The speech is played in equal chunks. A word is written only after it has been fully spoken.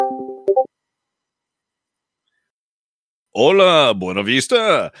Hola, Buena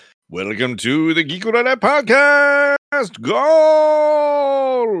Vista. Welcome to the Geek Roulette Podcast.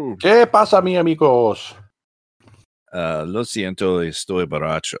 Goal! ¿Qué pasa, mi amigos? Lo siento, estoy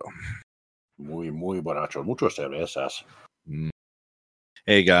borracho. Muy borracho. Muchas cervezas.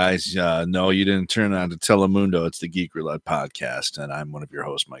 Hey, guys. No, you didn't turn on to Telemundo. It's the Geek Roulette Podcast, and I'm one of your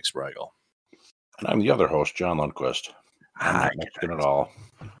hosts, Mike Spragle. And I'm the other host, John Lundquist. I'm Hi, not Mexican at all.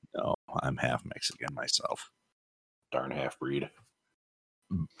 No, I'm half Mexican myself. Darn half-breed.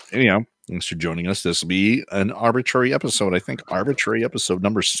 Anyhow, thanks for joining us. This will be an arbitrary episode. I think arbitrary episode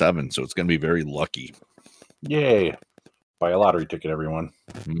number 7, so it's going to be very lucky. Yay. Buy a lottery ticket, everyone.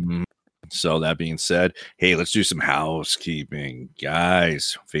 So that being said, hey, let's do some housekeeping.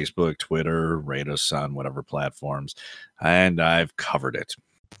 Guys, Facebook, Twitter, rate us on whatever platforms, and I've covered it.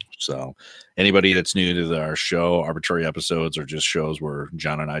 So anybody that's new to our show, arbitrary episodes are just shows where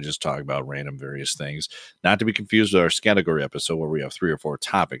John and I just talk about random various things, not to be confused with our category episode where we have 3 or 4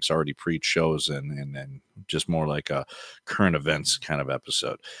 topics already pre-shows and then just more like a current events kind of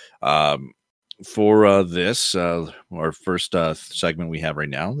episode. For this, our first segment we have right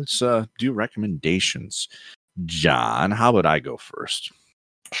now, let's do recommendations. John, how would I go first?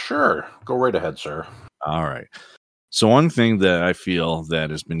 Sure. Go right ahead, sir. All right. So one thing that I feel that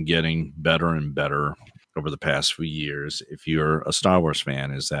has been getting better and better over the past few years, if you're a Star Wars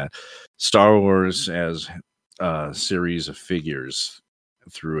fan, is that Star Wars has a series of figures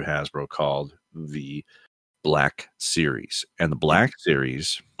through Hasbro called the Black Series. And the Black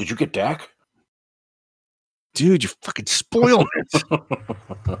Series... Did you get Dak? Dude, you fucking spoiled it.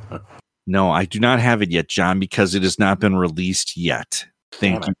 No, I do not have it yet, John, because it has not been released yet.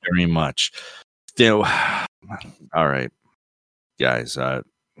 Thank you very much. Still, all right, guys. I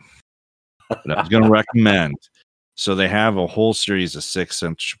was going to recommend. So they have a whole series of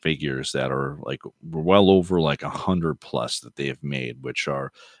 6-inch figures that are like well over like 100 plus that they have made, which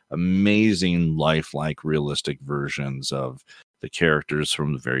are amazing, lifelike, realistic versions of the characters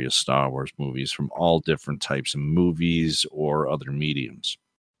from the various Star Wars movies from all different types of movies or other mediums.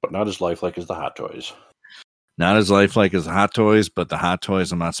 But not as lifelike as the Hot Toys. Not as lifelike as the Hot Toys, but the Hot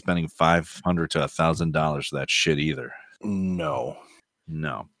Toys, I'm not spending $500 to $1,000 for that shit either. No.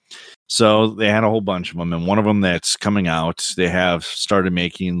 So they had a whole bunch of them, and one of them that's coming out, they have started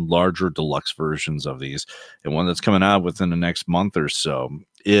making larger deluxe versions of these. And one that's coming out within the next month or so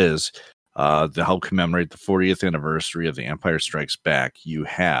is to help commemorate the 40th anniversary of The Empire Strikes Back. You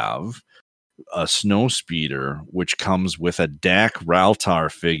have a Snowspeeder, which comes with a Dak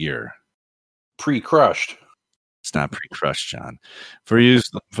Raltar figure. Pre-crushed. It's not pre-crushed, John. For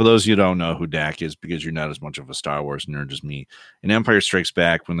those of you who don't know who Dak is, because you're not as much of a Star Wars nerd as me, in Empire Strikes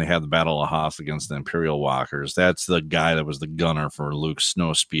Back, when they had the Battle of Hoth against the Imperial Walkers, that's the guy that was the gunner for Luke's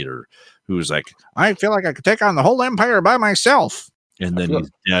Snowspeeder, who was like, I feel like I could take on the whole Empire by myself. And then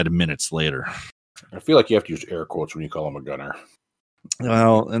he's dead minutes later. I feel like you have to use air quotes when you call him a gunner.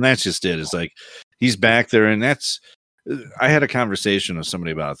 Well, and that's just it. It's like he's back there, and I had a conversation with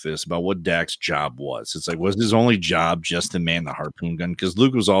somebody about this, about what Dak's job was. It's like, was his only job just to man the harpoon gun? Because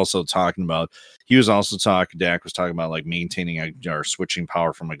Luke was also talking about, Dak was talking about like maintaining or switching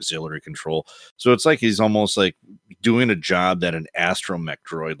power from auxiliary control. So it's like he's almost like doing a job that an astromech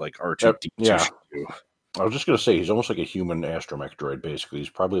droid like R2D2 should do. I was just going to say, he's almost like a human astromech droid, basically. He's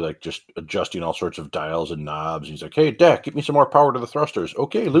probably like just adjusting all sorts of dials and knobs. He's like, hey, Dak, give me some more power to the thrusters.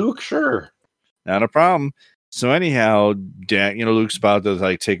 Okay, Luke, sure. Not a problem. So anyhow, Dak, Luke's about to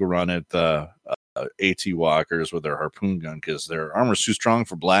like take a run at the AT Walkers with their harpoon gun because their armor's too strong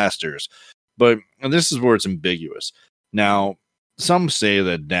for blasters. But this is where it's ambiguous. Now, some say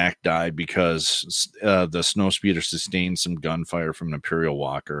that Dak died because the Snowspeeder sustained some gunfire from an Imperial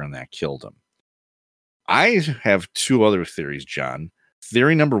Walker and that killed him. I have 2 other theories, John.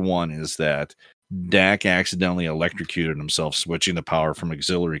 Theory number 1 is that Dak accidentally electrocuted himself, switching the power from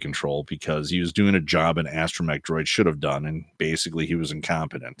auxiliary control because he was doing a job an astromech droid should have done, and basically he was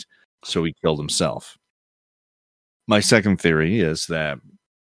incompetent, so he killed himself. My second theory is that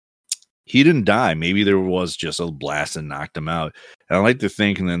he didn't die. Maybe there was just a blast that knocked him out. And I like to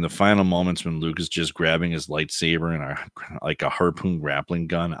think, and then the final moments when Luke is just grabbing his lightsaber and a harpoon grappling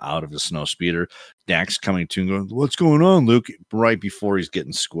gun out of the Snowspeeder, Dak's coming to and going, what's going on, Luke? Right before he's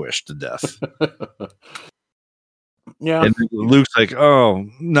getting squished to death. Yeah. And Luke's like, oh,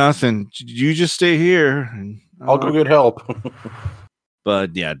 nothing. You just stay here. And, I'll go get help.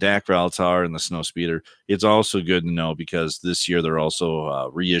 But yeah, Dak Raltar and the Snowspeeder. It's also good to know because this year they're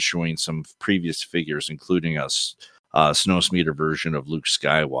also reissuing some previous figures, including snowspeeder version of Luke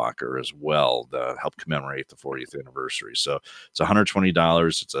Skywalker as well to help commemorate the 40th anniversary. So it's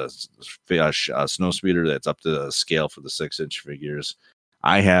 $120. It's a snowspeeder that's up to the scale for the 6-inch figures.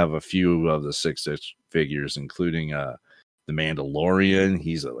 I have a few of the 6-inch figures, including the Mandalorian.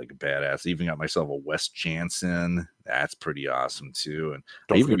 He's like a badass. Even got myself a Wes Jansen. That's pretty awesome too. And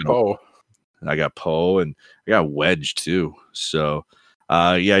don't forget Poe. I got Poe, and I got Wedge too. So,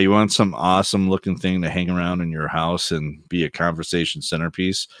 yeah, you want some awesome looking thing to hang around in your house and be a conversation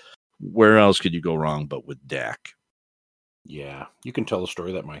centerpiece. Where else could you go wrong but with Dak? Yeah, you can tell the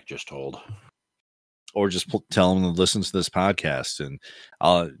story that Mike just told. Or just tell him to listen to this podcast, and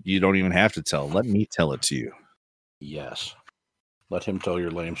you don't even have to tell. Let me tell it to you. Yes. Let him tell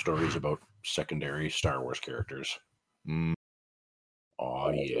your lame stories about secondary Star Wars characters.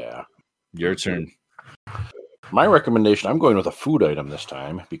 Oh, yeah. Your turn. My recommendation, I'm going with a food item this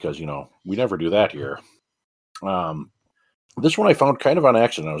time because, we never do that here. This one I found kind of on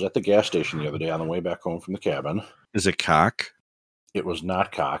accident. I was at the gas station the other day on the way back home from the cabin. Is it cock? It was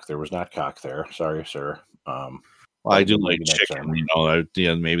not cock. There was not cock there. Sorry, sir. Well, I do like chicken.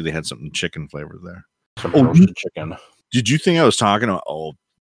 Maybe they had something chicken flavor there. Some roasted chicken. Did you think I was talking about? Oh,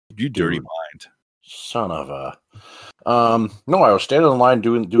 you dirty mind. Son of a. No, I was standing in line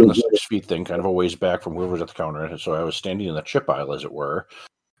doing the 6 feet thing, kind of a ways back from whoever was at the counter. So I was standing in the chip aisle, as it were,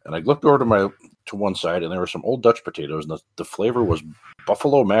 and I looked over to one side, and there were some old Dutch potatoes, and the flavor was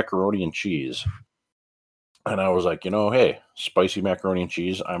buffalo macaroni and cheese. And I was like, hey, spicy macaroni and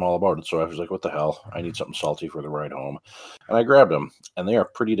cheese, I'm all about it. So I was like, what the hell? I need something salty for the ride home. And I grabbed them, and they are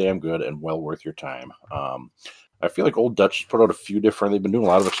pretty damn good and well worth your time. I feel like Old Dutch put out a few different, they've been doing a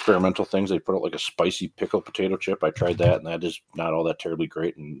lot of experimental things. They put out like a spicy pickle potato chip. I tried that, and that is not all that terribly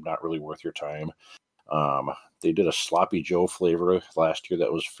great and not really worth your time. They did a Sloppy Joe flavor last year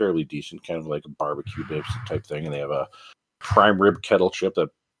that was fairly decent, kind of like a barbecue bibs type thing. And they have a prime rib kettle chip that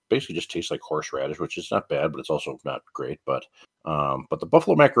basically just tastes like horseradish, which is not bad, but it's also not great. But the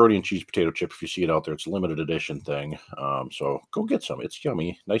buffalo macaroni and cheese potato chip, if you see it out there, it's a limited edition thing. So go get some. It's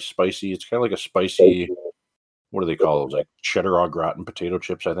yummy, nice spicy. It's kind of like a spicy, what do they call those? Like cheddar au gratin potato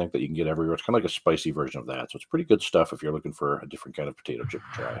chips, I think, that you can get everywhere. It's kind of like a spicy version of that. So it's pretty good stuff if you're looking for a different kind of potato chip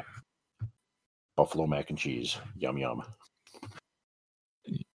to try. Buffalo mac and cheese. Yum, yum.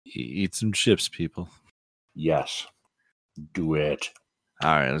 Eat some chips, people. Yes. Do it.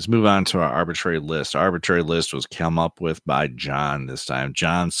 All right, let's move on to our arbitrary list. Our arbitrary list was come up with by John this time.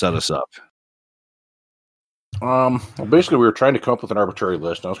 John, set us up. Well, basically, we were trying to come up with an arbitrary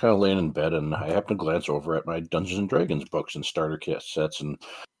list. And I was kind of laying in bed, and I happened to glance over at my Dungeons and Dragons books and starter kit sets and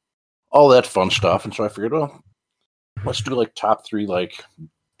all that fun stuff. And so I figured, well, let's do like top 3 like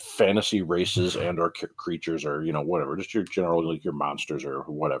fantasy races and or creatures, or whatever, just your general, like your monsters or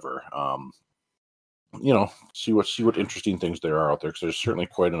whatever. See what interesting things there are out there, because there's certainly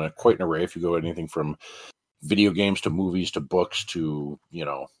quite an array. If you go anything from video games to movies to books to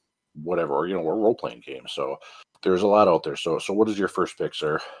whatever, or role playing games. So there's a lot out there. So what is your first pick,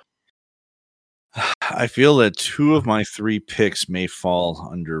 sir? I feel that 2 of my 3 picks may fall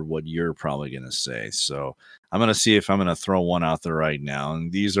under what you're probably going to say. So I'm going to see if I'm going to throw one out there right now.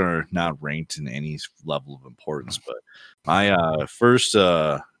 And these are not ranked in any level of importance, but my first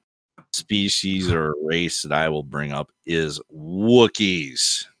species or race that I will bring up is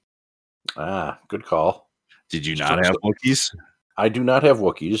Wookiees. Good call. Did you not have Wookiees? I do not have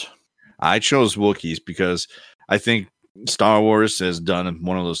Wookiees. I chose Wookiees because I think Star Wars has done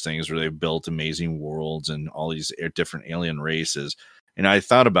one of those things where they've built amazing worlds and all these different alien races. And I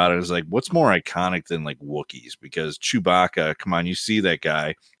thought about it as like, what's more iconic than like Wookiees? Because Chewbacca, come on, you see that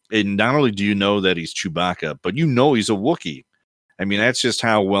guy. And not only do you know that he's Chewbacca, but he's a Wookiee. I mean, that's just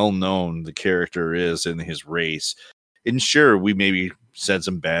how well known the character is in his race. And sure, we maybe said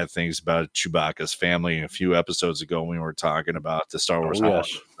some bad things about Chewbacca's family a few episodes ago when we were talking about the Star Wars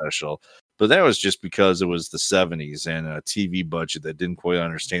special. But that was just because it was the 70s and a TV budget that didn't quite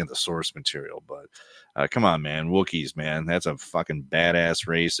understand the source material. But come on, man. Wookiees, man. That's a fucking badass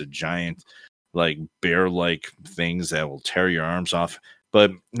race. A giant, like, bear-like things that will tear your arms off.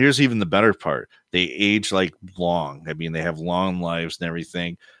 But here's even the better part. They age like long. I mean, they have long lives and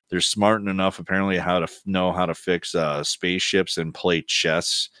everything. They're smart enough, apparently, how to fix spaceships and play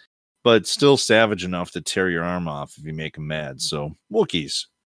chess, but still savage enough to tear your arm off if you make them mad. So, Wookiees.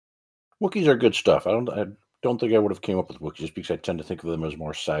 Wookiees are good stuff. I don't think I would have came up with Wookiees because I tend to think of them as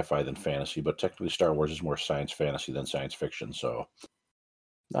more sci-fi than fantasy, but technically Star Wars is more science fantasy than science fiction, so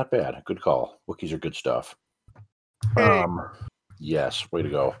not bad. Good call. Wookiees are good stuff. Yes, way to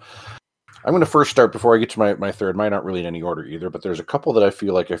go. I'm going to first start before I get to my third. Mine aren't really in any order either, but there's a couple that I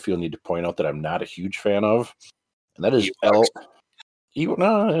feel need to point out that I'm not a huge fan of. and that is Ewoks.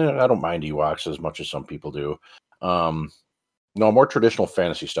 No, I don't mind Ewoks as much as some people do. No, more traditional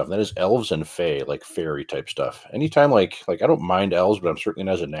fantasy stuff. And that is elves and fae, like fairy type stuff. Anytime, like I don't mind elves, but I'm certainly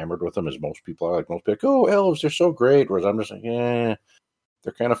not as enamored with them as most people are. Like most people, oh, elves, they're so great. Whereas I'm just like, yeah,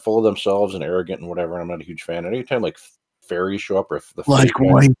 they're kind of full of themselves and arrogant and whatever. I'm not a huge fan. And anytime like fairies show up, or if the Like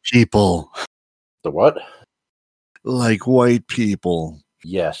white people. The what? Like white people.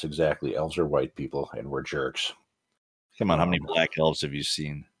 Yes, exactly. Elves are white people, and we're jerks. Come on, how many black elves have you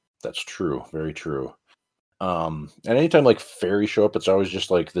seen? That's true. Very true. And anytime like fairies show up, it's always just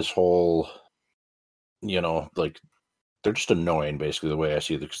like this whole, like they're just annoying, basically, the way I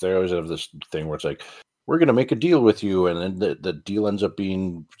see it, because they always have this thing where it's like, we're going to make a deal with you, and then the deal ends up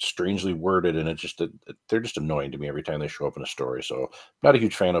being strangely worded, and they're just annoying to me every time they show up in a story. So not a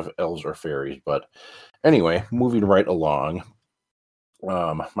huge fan of elves or fairies. But anyway, moving right along.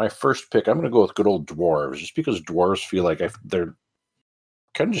 My first pick, I'm going to go with good old dwarves, just because dwarves feel like they're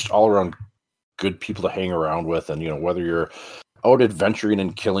kind of just all around good people to hang around with. And whether you're out adventuring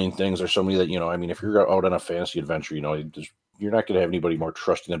and killing things, or somebody that if you're out on a fantasy adventure, you're not going to have anybody more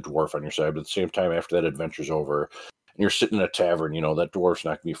trusting a dwarf on your side. But at the same time, after that adventure's over and you're sitting in a tavern, that dwarf's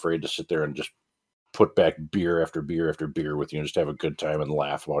not going to be afraid to sit there and just put back beer after beer after beer with you, and just have a good time and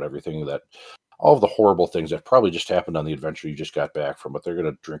laugh about everything, all of the horrible things that probably just happened on the adventure you just got back from. But they're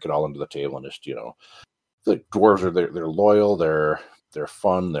going to drink it all into the table, and just the dwarves are they're loyal, they're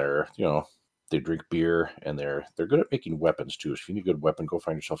fun, they drink beer, and they're good at making weapons too. So if you need a good weapon, go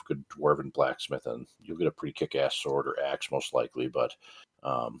find yourself a good dwarven blacksmith, and you'll get a pretty kick-ass sword or axe most likely. But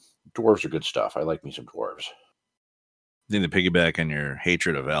dwarves are good stuff. I like me some dwarves. Then to piggyback on your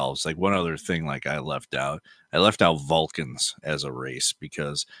hatred of elves, like one other thing, like I left out Vulcans as a race,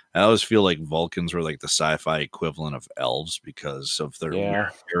 because I always feel like Vulcans were like the sci-fi equivalent of elves because of their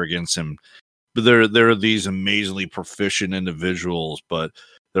arrogance, but they're these amazingly proficient individuals, but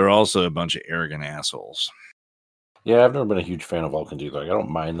they're also a bunch of arrogant assholes. Yeah, I've never been a huge fan of Vulcans either. Like, I don't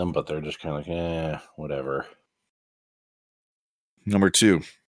mind them, but they're just kind of like, whatever. Number 2.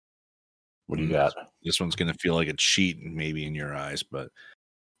 What do you got? This one's going to feel like a cheat maybe in your eyes, but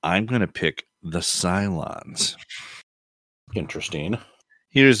I'm going to pick the Cylons. Interesting.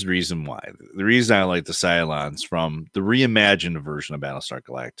 Here's the reason why. The reason I like the Cylons from the reimagined version of Battlestar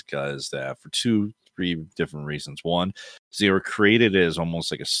Galactica is that for 2-3 different reasons. One, they were created as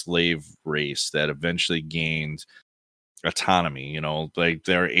almost like a slave race that eventually gained autonomy. Like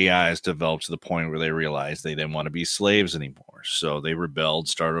their AIs developed to the point where they realized they didn't want to be slaves anymore. So they rebelled,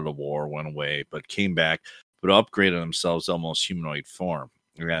 started a war, went away, but came back, but upgraded themselves to almost humanoid form.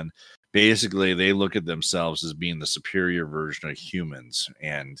 And basically they look at themselves as being the superior version of humans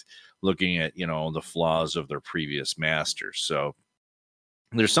and looking at, the flaws of their previous masters. So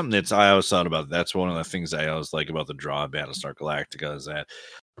there's something I always thought about. That's one of the things I always like about the draw of Battlestar Galactica is that,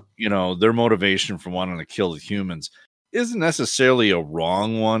 their motivation for wanting to kill the humans isn't necessarily a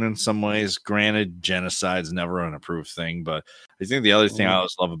wrong one in some ways. Granted, genocide's never an approved thing, but I think the other thing I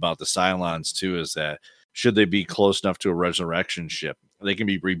always love about the Cylons too is that should they be close enough to a resurrection ship, they can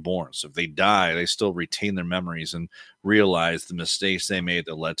be reborn. So if they die, they still retain their memories and realize the mistakes they made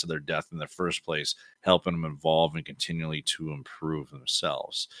that led to their death in the first place, helping them evolve and continually to improve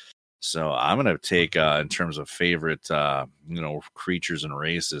themselves. So I'm going to take, in terms of favorite, creatures and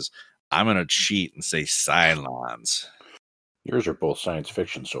races, I'm going to cheat and say Cylons. Yours are both science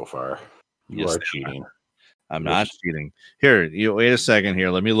fiction so far. You are cheating. I'm not cheating. Here, wait a second here.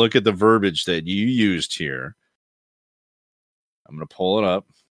 Let me look at the verbiage that you used here. I'm going to pull it up.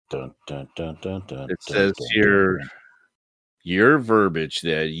 Dun, dun, dun, dun, dun, it says here, your verbiage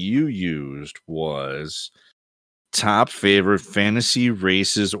that you used was top favorite fantasy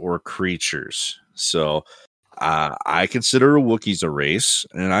races or creatures. So I consider Wookiees a race,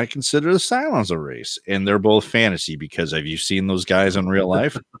 and I consider the Cylons a race, and they're both fantasy because have you seen those guys in real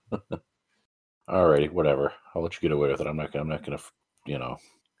life? Alrighty, whatever. I'll let you get away with it. I'm not gonna,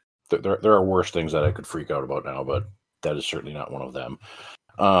 there are worse things that I could freak out about now, but that is certainly not one of them.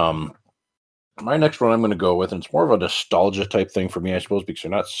 My next one I'm going to go with, and it's more of a nostalgia type thing for me, I suppose,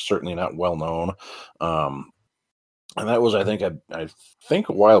 because they're certainly not well known. And that was, I think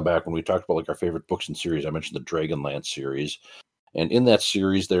a while back when we talked about like our favorite books and series, I mentioned the Dragonlance series. And in that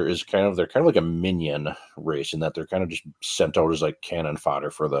series, they're kind of like a minion race in that they're kind of just sent out as like cannon fodder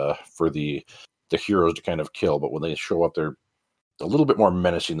for the heroes to kind of kill. But when they show up, they're a little bit more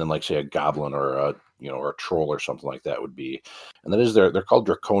menacing than like say a goblin or a troll or something like that would be. And that is they're called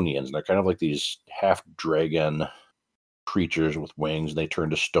Draconians, and they're kind of like these half dragon creatures with wings. They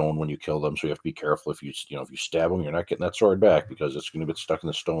turn to stone when you kill them, so you have to be careful. If you stab them, you're not getting that sword back because it's going to get stuck in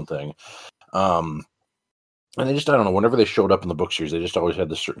the stone thing. And they just, I don't know, whenever they showed up in the book series, they just always had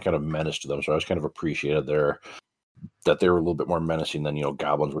this certain kind of menace to them. So I always kind of appreciated that they were a little bit more menacing than,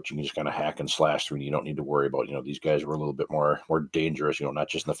 goblins, which you can just kind of hack and slash through and you don't need to worry about. These guys were a little bit more dangerous, not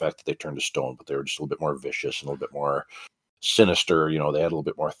just in the fact that they turned to stone, but they were just a little bit more vicious and a little bit more sinister. They had a little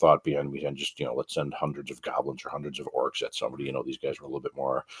bit more thought behind just, let's send hundreds of goblins or hundreds of orcs at somebody. These guys were a little bit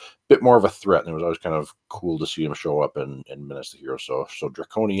more of a threat. And it was always kind of cool to see them show up and menace the hero. So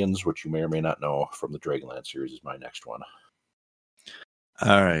Draconians, which you may or may not know from the Dragonlance series, is my next one.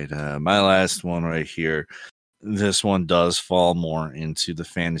 All right. My last one right here. This one does fall more into the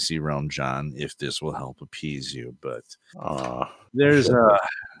fantasy realm, John, if this will help appease you. But there's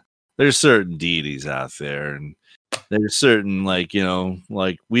certain deities out there, and there's certain, like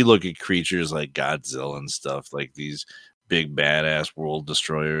we look at creatures like Godzilla and stuff, like these big badass world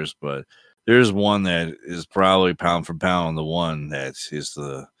destroyers, but there's one that is probably pound for pound the one that is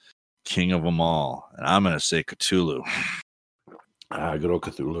the king of them all, and I'm going to say Cthulhu. Good old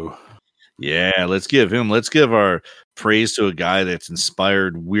Cthulhu. Yeah, let's give our praise to a guy that's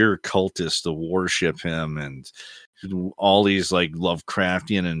inspired weird cultists to worship him, and all these like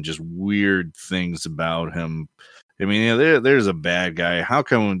Lovecraftian and just weird things about him. I mean, there's a bad guy. How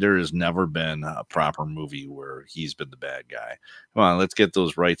come there has never been a proper movie where he's been the bad guy? Come on, let's get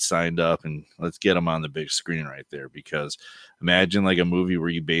those rights signed up and let's get him on the big screen right there. Because imagine like a movie where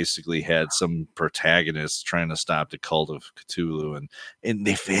you basically had some protagonists trying to stop the cult of Cthulhu, and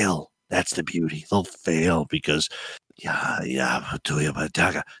they fail. That's the beauty. They'll fail because Cthulhu.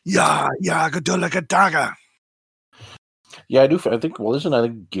 Yeah, I do. I think. Well, I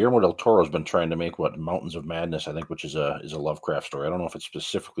think Guillermo del Toro's been trying to make Mountains of Madness. I think, which is a Lovecraft story. I don't know if it's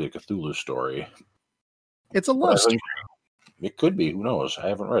specifically a Cthulhu story. It's a love story. It could be. Who knows? I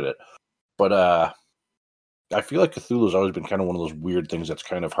haven't read it, but I feel like Cthulhu's always been kind of one of those weird things that's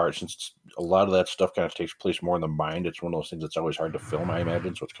kind of hard, since a lot of that stuff kind of takes place more in the mind. It's one of those things that's always hard to film, I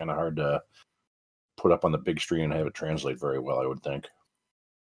imagine. So it's kind of hard to put up on the big screen and have it translate very well, I would think.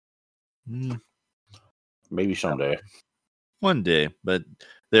 Maybe someday. One day, but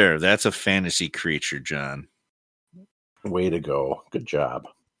that's a fantasy creature, John. Way to go. Good job.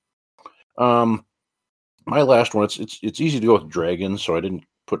 My last one, it's easy to go with dragons, so I didn't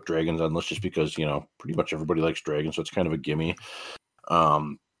put dragons on this just because, pretty much everybody likes dragons, so it's kind of a gimme.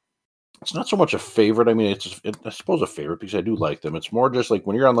 It's not so much a favorite. I mean, I suppose a favorite because I do like them. It's more just like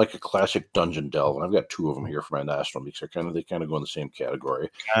when you're on like a classic dungeon delve, and I've got two of them here for my last one because they kind of go in the same category.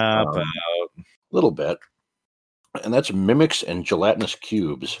 A little bit. And that's mimics and gelatinous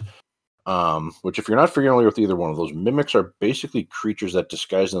cubes. Which, if you're not familiar with either one of those, mimics are basically creatures that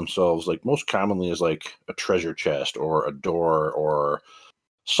disguise themselves, like most commonly as like a treasure chest or a door or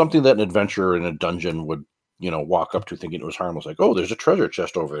something that an adventurer in a dungeon would, walk up to thinking it was harmless. Like, oh, there's a treasure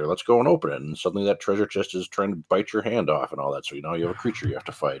chest over there. Let's go and open it. And suddenly that treasure chest is trying to bite your hand off and all that. So, you have a creature you have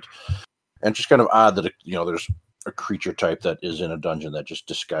to fight. And it's just kind of odd that, there's a creature type that is in a dungeon that just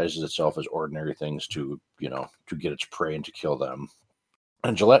disguises itself as ordinary things to get its prey and to kill them.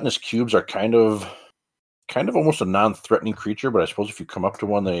 And gelatinous cubes are kind of almost a non-threatening creature, but I suppose if you come up to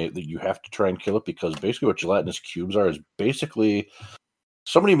one, you have to try and kill it, because basically what gelatinous cubes are is basically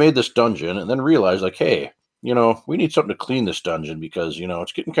somebody made this dungeon and then realized, like, hey, we need something to clean this dungeon because,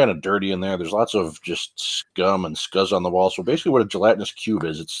 it's getting kind of dirty in there. There's lots of just scum and scuzz on the wall. So basically what a gelatinous cube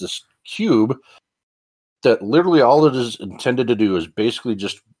is, it's this cube that literally all it is intended to do is basically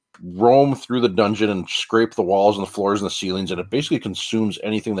just roam through the dungeon and scrape the walls and the floors and the ceilings, and it basically consumes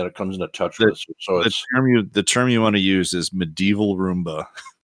anything that it comes into touch with. So the term you want to use is medieval Roomba.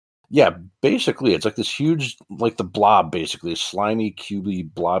 Yeah, basically, it's like this huge, like the blob, basically, a slimy,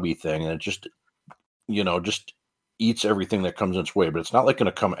 cubey, blobby thing, and it just, just eats everything that comes in its way. But it's not like going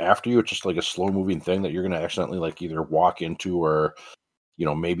to come after you. It's just like a slow-moving thing that you're going to accidentally like either walk into, or,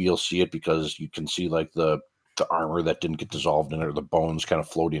 maybe you'll see it because you can see like the armor that didn't get dissolved in it, or the bones kind of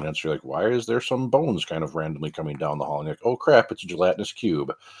floating in it. So you're like, why is there some bones kind of randomly coming down the hall? And you're like, oh crap, it's a gelatinous cube.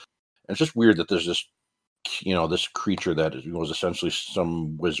 And it's just weird that there's this, this creature that was essentially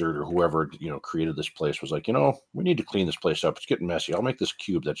some wizard or whoever, created this place, was like, we need to clean this place up. It's getting messy. I'll make this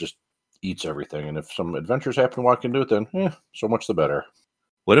cube that just eats everything. And if some adventurers happen to walk into it, then so much the better.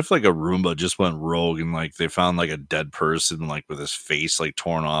 What if like a Roomba just went rogue and like they found like a dead person like with his face like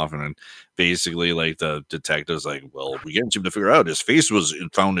torn off, and then basically like the detective's like, well, we can't seem to figure out his face was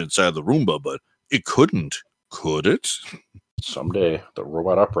found inside the Roomba, but it couldn't, could it? Someday the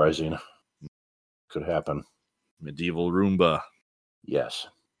robot uprising could happen. Medieval Roomba. Yes.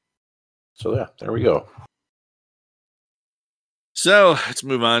 So yeah, there we go. So let's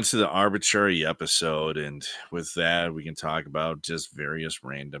move on to the arbitrary episode. And with that, we can talk about just various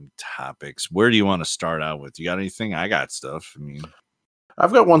random topics. Where do you want to start out with? You got anything? I got stuff. I mean,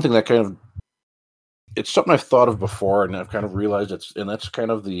 I've got one thing that kind of, it's something I've thought of before, and I've kind of realized that's kind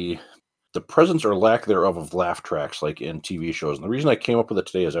of the presence or lack thereof of laugh tracks like in TV shows. And the reason I came up with it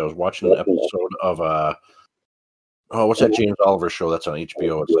today is I was watching an episode of what's that James Oliver show that's on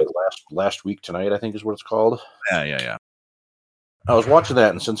HBO? It's like last week tonight, I think is what it's called. Yeah. I was watching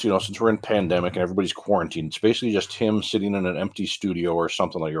that, and since we're in pandemic and everybody's quarantined, it's basically just him sitting in an empty studio or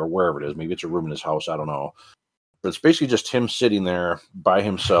something like, or wherever it is. Maybe it's a room in his house. I don't know. But it's basically just him sitting there by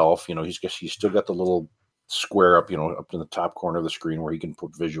himself. He's still got the little square up, up in the top corner of the screen where he can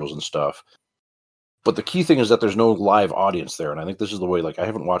put visuals and stuff. But the key thing is that there's no live audience there, and I think this is the way. Like, I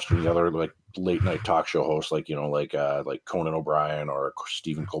haven't watched any other like late night talk show hosts, like like Conan O'Brien or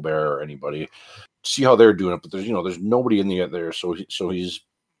Stephen Colbert or anybody. See how they're doing it, but there's nobody in there, so he's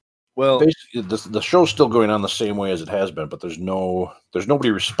basically the show's still going on the same way as it has been, but there's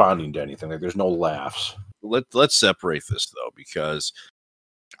nobody responding to anything. Like, there's no laughs. Let's separate this though, because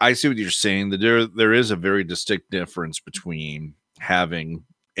I see what you're saying. That there is a very distinct difference between having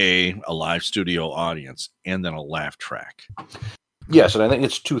a live studio audience and then a laugh track. Yes, and I think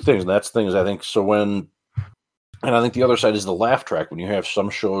it's two things. And that's things I think. And I think the other side is the laugh track. When you have some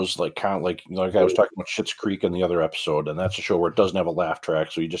shows like I was talking about Schitt's Creek in the other episode, and that's a show where it doesn't have a laugh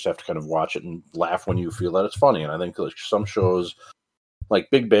track, so you just have to kind of watch it and laugh when you feel that it's funny. And I think like some shows, like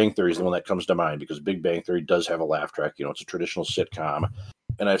Big Bang Theory is the one that comes to mind, because Big Bang Theory does have a laugh track. It's a traditional sitcom,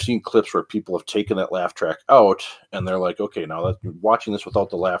 and I've seen clips where people have taken that laugh track out, and they're like, okay, now watching this without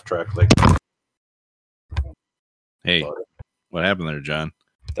the laugh track, like, hey, what happened there, John?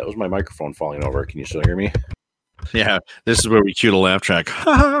 That was my microphone falling over. Can you still hear me? Yeah, this is where we cue the laugh track.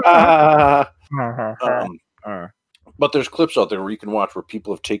 But there's clips out there where you can watch where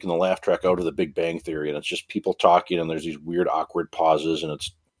people have taken the laugh track out of the Big Bang Theory, and it's just people talking, and there's these weird, awkward pauses, and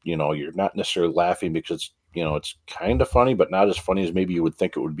it's, you're not necessarily laughing because it's kind of funny, but not as funny as maybe you would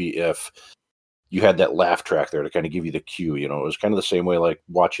think it would be if you had that laugh track there to kind of give you the cue. It was kind of the same way like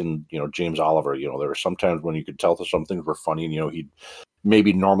watching, James Oliver. There were sometimes when you could tell that some things were funny, and he'd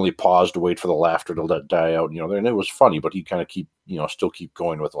maybe normally pause to wait for the laughter to die out, and it was funny, but he'd kind of still keep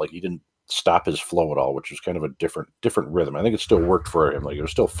going with it. Like, he didn't stop his flow at all, which was kind of a different rhythm. I think it still worked for him. Like, it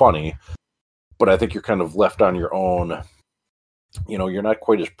was still funny, but I think you're kind of left on your own. You're not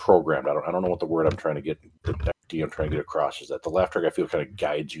quite as programmed. I don't know what the word I'm trying to get across is, that the laugh track, I feel, kind of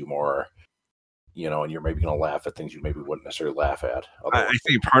guides you more, and you're maybe going to laugh at things you maybe wouldn't necessarily laugh at. I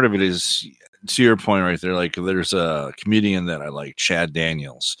think part of it is, to your point right there, like there's a comedian that I like, Chad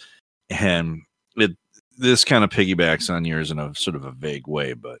Daniels, and this kind of piggybacks on yours in a sort of a vague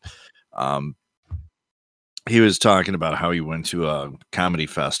way, but he was talking about how he went to a comedy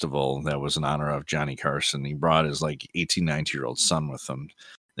festival that was in honor of Johnny Carson. He brought his 18, 19-year-old son with him.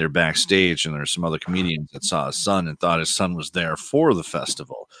 They're backstage, and there's some other comedians that saw his son and thought his son was there for the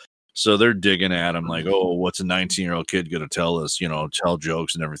festival. So they're digging at him like, oh, what's a 19-year-old kid going to tell us, tell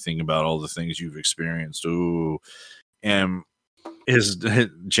jokes and everything about all the things you've experienced. Ooh. And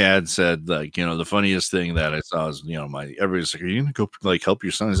Chad said, the funniest thing that I saw is, everybody's like, are you going to go help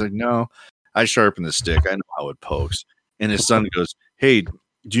your son? He's like, no, I sharpen the stick. I know how it pokes. And his son goes, hey,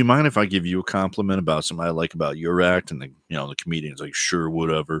 do you mind if I give you a compliment about something I like about your act? And the comedian's like, sure,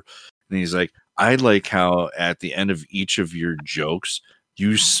 whatever. And he's like, I like how at the end of each of your jokes,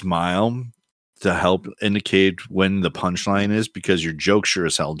 you smile to help indicate when the punchline is, because your joke sure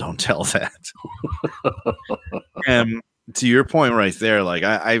as hell don't tell that. And to your point right there, like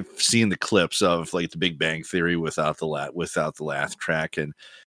I've seen the clips of like the Big Bang Theory without the laugh track, and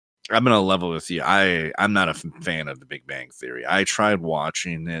I'm gonna level with you. I'm not a fan of the Big Bang Theory. I tried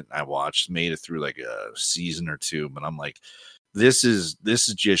watching it. Made it through like a season or two, but I'm like, this is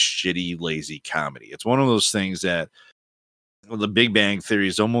just shitty, lazy comedy. It's one of those things that, the Big Bang Theory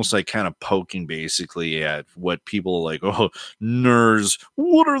is almost like kind of poking basically at what people are like, oh, nerds,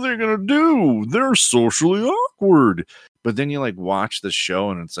 what are they going to do? They're socially awkward. But then you watch the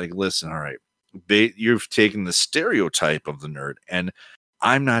show and it's like, listen, all right, you've taken the stereotype of the nerd. And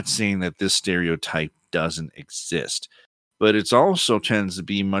I'm not saying that this stereotype doesn't exist, but it's also tends to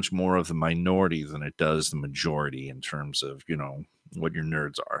be much more of the minority than it does the majority in terms of, what your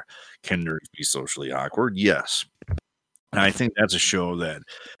nerds are. Can nerds be socially awkward? Yes. And I think that's a show that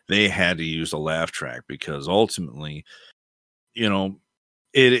they had to use a laugh track, because ultimately, it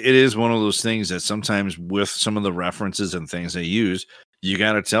is one of those things that sometimes with some of the references and things they use, you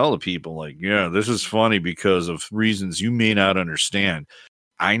got to tell the people like, yeah, this is funny because of reasons you may not understand.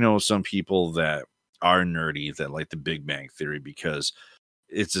 I know some people that are nerdy that like the Big Bang Theory, because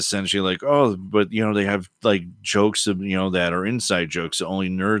it's essentially like, oh, but they have like jokes of, that are inside jokes that only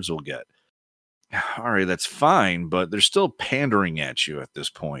nerds will get. All right, that's fine, but they're still pandering at you at this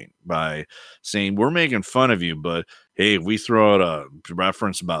point by saying we're making fun of you, but hey, if we throw out a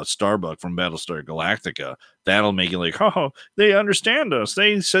reference about Starbuck from Battlestar Galactica, that'll make you like, oh, they understand us.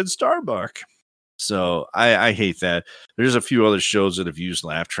 They said Starbuck. So I hate that. There's a few other shows that have used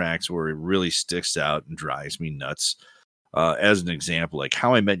laugh tracks where it really sticks out and drives me nuts. As an example, like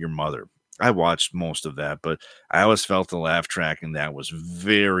How I Met Your Mother. I watched most of that, but I always felt the laugh track and that was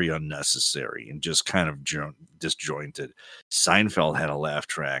very unnecessary and just kind of disjointed. Seinfeld had a laugh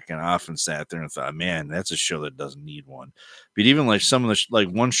track, and I often sat there and thought, man, that's a show that doesn't need one. But even like some of the like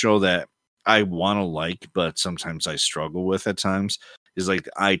one show that I want to like, but sometimes I struggle with at times is like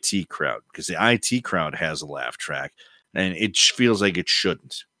the IT Crowd, because the IT Crowd has a laugh track and it feels like it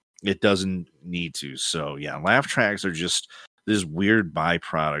shouldn't. It doesn't need to. So yeah, laugh tracks are just this weird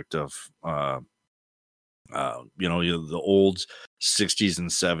byproduct of the old 60s and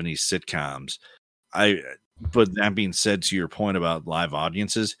 70s sitcoms. But that being said, to your point about live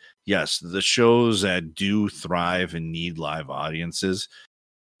audiences, yes, the shows that do thrive and need live audiences,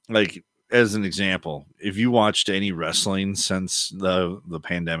 like as an example, if you watched any wrestling since the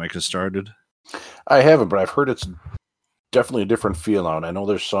pandemic has started. I haven't, but I've heard it's definitely a different feel now. And I know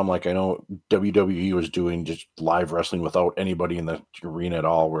there's some, like I know WWE was doing just live wrestling without anybody in the arena at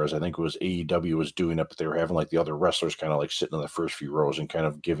all, whereas I think it was AEW was doing it, but they were having like the other wrestlers kind of like sitting in the first few rows and kind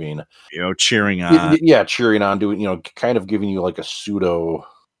of giving, cheering on. Yeah, cheering on, doing, kind of giving you like a pseudo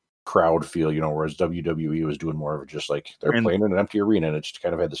crowd feel, whereas WWE was doing more of just like they're playing in an empty arena, and it just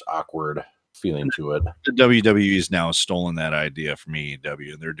kind of had this awkward feeling to it. The WWE has now stolen that idea from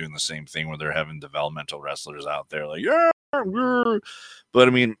AEW, and they're doing the same thing where they're having developmental wrestlers out there like, yeah. But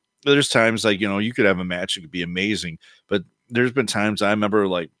I mean, there's times like, you could have a match, it could be amazing, but there's been times I remember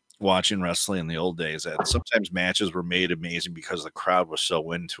like watching wrestling in the old days that sometimes matches were made amazing because the crowd was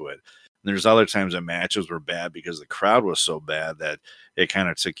so into it. And there's other times that matches were bad because the crowd was so bad that it kind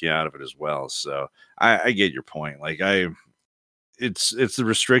of took you out of it as well. So I get your point. Like it's the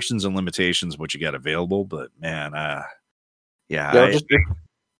restrictions and limitations what you got available, but man, and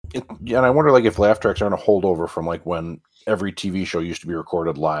I wonder like if laugh tracks aren't a holdover from like when every TV show used to be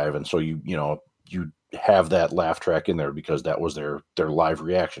recorded live, and so you have that laugh track in there because that was their live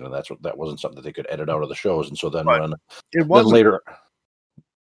reaction, and that wasn't something that they could edit out of the shows. And so then later,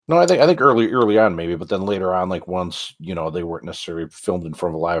 no, I think early on maybe, but then later on, like once they weren't necessarily filmed in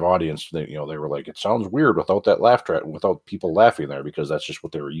front of a live audience, they were like, it sounds weird without that laugh track, without people laughing there, because that's just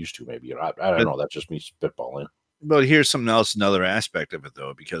what they were used to. Maybe I don't know. That's just me spitballing. But here's something else, another aspect of it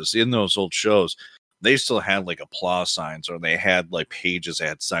though, because in those old shows, they still had like applause signs, or they had like pages that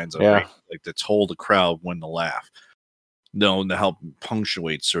had signs of like that told the crowd when to laugh. To help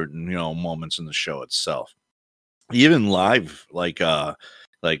punctuate certain moments in the show itself. Even live, like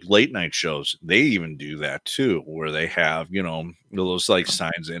late night shows, they even do that too, where they have those like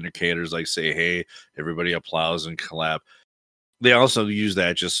signs, indicators, like say, hey, everybody applause and clap. They also use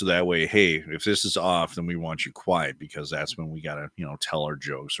that just so that way, hey, if this is off, then we want you quiet, because that's when we got to, tell our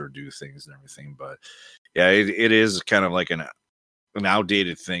jokes or do things and everything. But yeah, it is kind of like an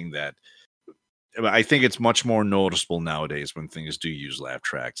outdated thing that I think it's much more noticeable nowadays when things do use laugh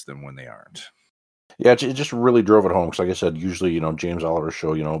tracks than when they aren't. Yeah, it just really drove it home. Because like I said, usually, James Oliver's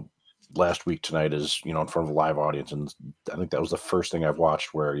show, last week tonight is, in front of a live audience. And I think that was the first thing I've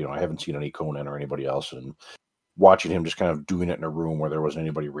watched where, I haven't seen any Conan or anybody else. And watching him just kind of doing it in a room where there wasn't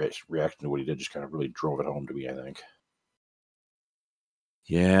anybody reacting to what he did just kind of really drove it home to me, I think.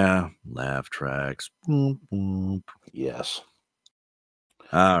 Yeah, laugh tracks. Boop, boop. Yes.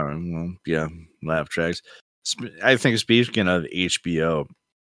 Yeah, laugh tracks. I think speaking of HBO,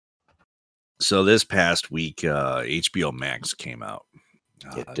 so this past week, HBO Max came out.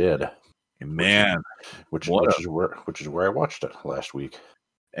 It did. And man, which is where I watched it last week.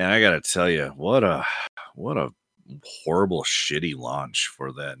 And I gotta tell you, what a horrible, shitty launch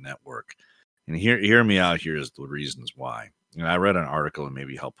for that network. And hear me out. Here's the reasons why. I read an article and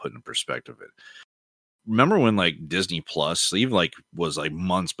maybe help put in perspective it. Remember when like Disney Plus, even like was like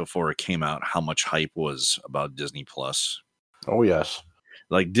months before it came out, how much hype was about Disney Plus? Oh yes.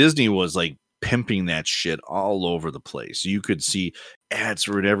 Like Disney was like pimping that shit all over the place. You could see ads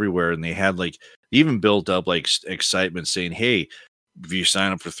for it everywhere, and they had like even built up like excitement saying, hey, if you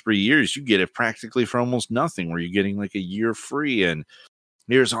sign up for 3 years, you get it practically for almost nothing, where you're getting like a year free. And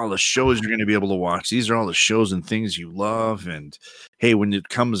here's all the shows you're going to be able to watch. These are all the shows and things you love. And hey, when it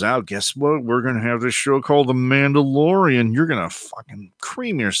comes out, guess what? We're going to have this show called The Mandalorian. You're going to fucking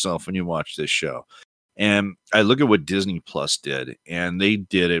cream yourself when you watch this show. And I look at what Disney Plus did, and they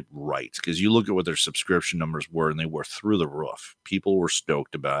did it right, because you look at what their subscription numbers were, and they were through the roof. People were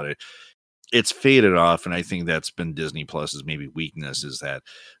stoked about it. It's faded off, and I think that's been Disney Plus's maybe weakness, is that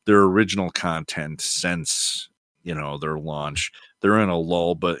their original content since, their launch, they're in a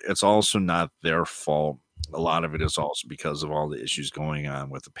lull, but it's also not their fault. A lot of it is also because of all the issues going on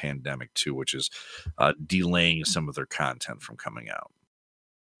with the pandemic too, which is delaying some of their content from coming out.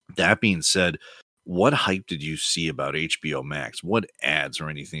 That being said, what hype did you see about HBO Max? What ads or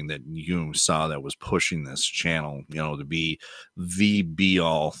anything that you saw that was pushing this channel, to be the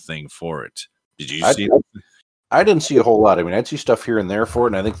be-all thing for it? Did you see it? I didn't see a whole lot. I mean, I'd see stuff here and there for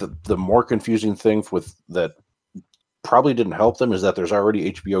it, and I think the more confusing thing with that probably didn't help them is that there's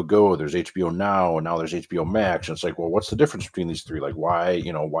already HBO Go, there's HBO Now, and now there's HBO Max. And it's like, well, what's the difference between these three? Like, why, I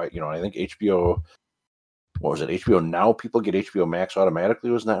think HBO, what was it? HBO Now, people get HBO Max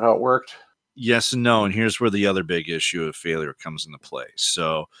automatically. Wasn't that how it worked? Yes and no. And here's where the other big issue of failure comes into play.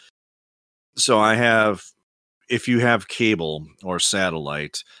 So if you have cable or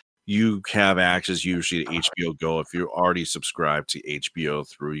satellite, you have access usually to HBO Go if you're already subscribed to HBO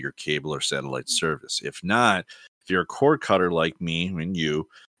through your cable or satellite service. If not, if you're a cord cutter like me and you,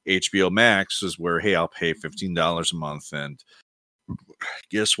 HBO Max is where, hey, I'll pay $15 a month, and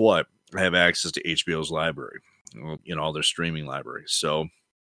guess what? I have access to HBO's library, all their streaming libraries. So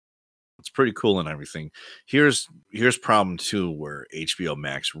it's pretty cool and everything. Here's problem two, where HBO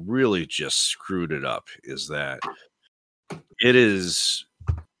Max really just screwed it up, is that it is.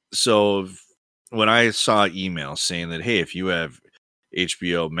 So when I saw emails saying that, hey, if you have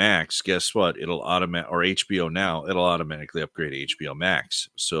HBO Max, guess what? It'll or HBO Now, it'll automatically upgrade to HBO Max.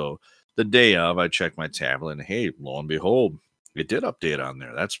 So the day of, I checked my tablet, and hey, lo and behold, it did update on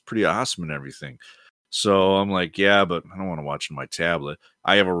there. That's pretty awesome and everything. So I'm like, yeah, but I don't want to watch on my tablet.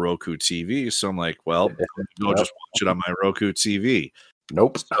 I have a Roku TV, so I'm like, well, go just watch it on my Roku TV.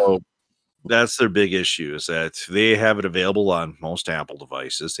 Nope. So that's their big issue, is that they have it available on most Apple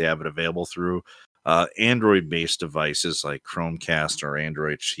devices. They have it available through Android-based devices like Chromecast or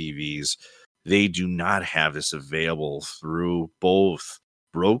Android TVs. They do not have this available through both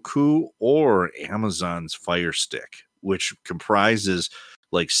Roku or Amazon's Fire Stick, which comprises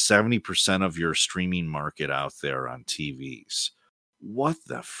like 70% of your streaming market out there on TVs. What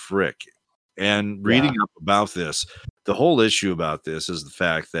the frick? And reading up about this, the whole issue about this is the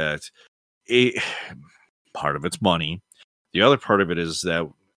fact that part of it's money. The other part of it is that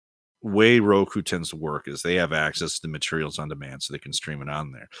way Roku tends to work is they have access to the materials on demand, so they can stream it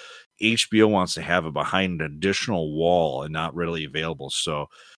on there. HBO wants to have it behind an additional wall and not readily available. So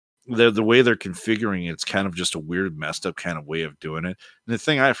the way they're configuring it's kind of just a weird, messed up kind of way of doing it. And the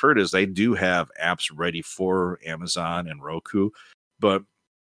thing I've heard is they do have apps ready for Amazon and Roku, but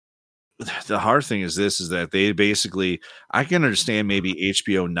the hard thing is that they basically, I can understand maybe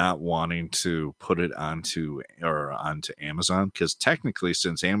HBO not wanting to put it onto Amazon, because technically,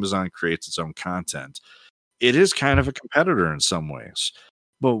 since Amazon creates its own content, it is kind of a competitor in some ways.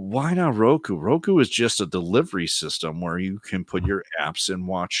 But why not Roku? Roku is just a delivery system where you can put your apps and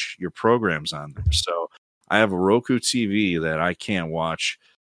watch your programs on there. So I have a Roku TV that I can't watch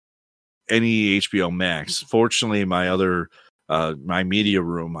any HBO Max. Fortunately, my media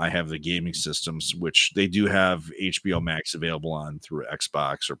room, I have the gaming systems, which they do have HBO Max available on through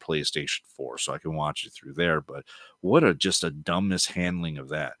Xbox or PlayStation 4, so I can watch it through there. But what just a dumb mishandling of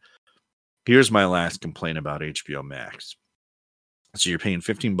that. Here's my last complaint about HBO Max. So you're paying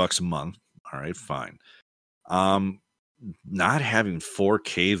 $15 a month. All right, fine. Not having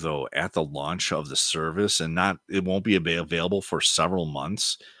 4K though at the launch of the service, and it won't be available for several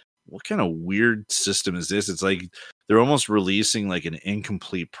months. What kind of weird system is this? It's like they're almost releasing like an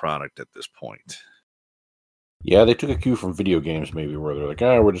incomplete product at this point. Yeah, they took a cue from video games, maybe, where they're like,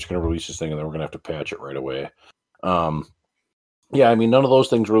 we're just going to release this thing and then we're going to have to patch it right away. Yeah, I mean, none of those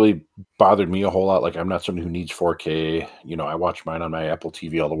things really bothered me a whole lot. Like, I'm not somebody who needs 4K. I watch mine on my Apple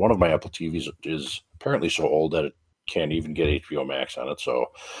TV, although one of my Apple TVs is apparently so old that it can't even get HBO Max on it. So,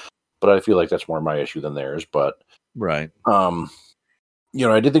 but I feel like that's more my issue than theirs. But, right.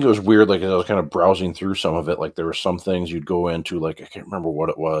 I did think it was weird. Like, I was kind of browsing through some of it. Like, there were some things you'd go into, like, I can't remember what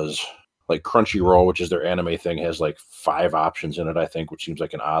it was. Like Crunchyroll, which is their anime thing, has like 5 options in it, I think, which seems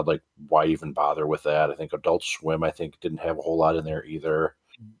like an odd, like, why even bother with that? I think Adult Swim, I think, didn't have a whole lot in there either.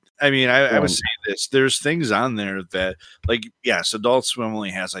 I mean, I would say this. There's things on there that, like, yes, Adult Swim only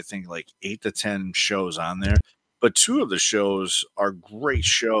has, I think, like 8 to 10 shows on there. But 2 of the shows are great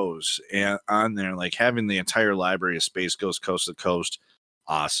shows on there. Like having the entire library of Space Ghost Coast to Coast,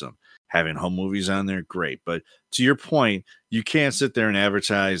 awesome. having home movies on there, great. But to your point, you can't sit there and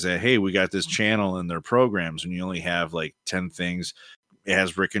advertise that, hey, we got this channel and their programs, and you only have like 10 things. It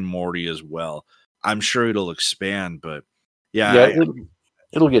has Rick and Morty as well. I'm sure it'll expand, but Yeah, yeah,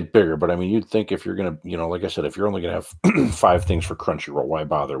 it'll get bigger, but I mean, you'd think if you're gonna, like I said, if you're only gonna have 5 things for Crunchyroll, why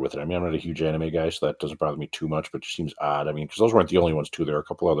bother with it? I mean, I'm not a huge anime guy, so that doesn't bother me too much, but it just seems odd. I mean, because those weren't the only ones too. There are a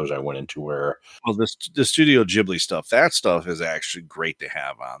couple others I went into where, well, the Studio Ghibli stuff, that stuff is actually great to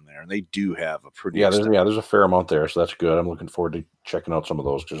have on there, and they do have a pretty there's a fair amount there, so that's good. I'm looking forward to checking out some of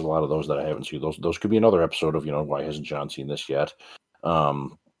those because there's a lot of those that I haven't seen. Those could be another episode of, why hasn't John seen this yet?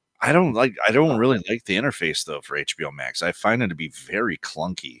 I don't really like the interface though for HBO Max. I find it to be very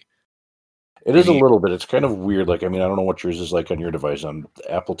clunky. It is a little bit. It's kind of weird. Like, I mean, I don't know what yours is like on your device. On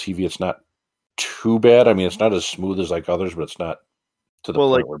Apple TV, it's not too bad. I mean, it's not as smooth as like others, but it's not to the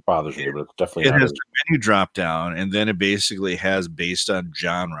point where it bothers me. But it's definitely it not has a menu drop down, and then it basically has based on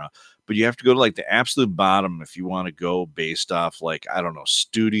genre. But you have to go to like the absolute bottom if you want to go based off like, I don't know,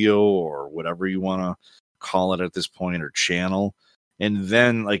 studio or whatever you want to call it at this point, or channel. And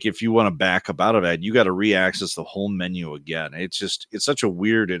then like if you want to back up out of that, you got to re-access the whole menu again. It's such a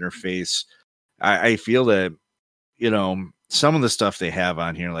weird interface. I feel that, some of the stuff they have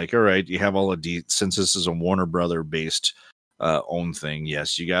on here, like, all right, you have all the since this is a Warner Brother based own thing.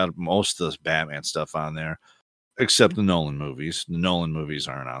 Yes, you got most of the Batman stuff on there, except the Nolan movies. The Nolan movies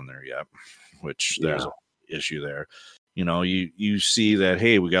aren't on there yet, which there's an issue there. You see that,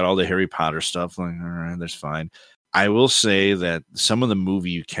 hey, we got all the Harry Potter stuff. Like, all right, that's fine. I will say that some of the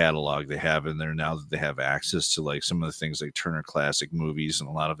movie catalog they have in there now that they have access to like some of the things like Turner Classic Movies and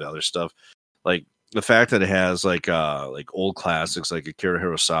a lot of the other stuff, like the fact that it has like old classics like Akira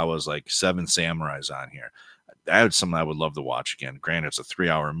Kurosawa's like Seven Samurais on here. That's something I would love to watch again. Granted, it's a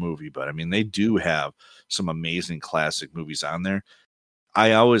 3-hour movie, but I mean, they do have some amazing classic movies on there.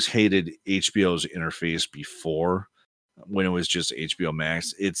 I always hated HBO's interface before when it was just HBO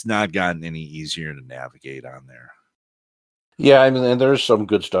Max. It's not gotten any easier to navigate on there. Yeah, I mean, and there's some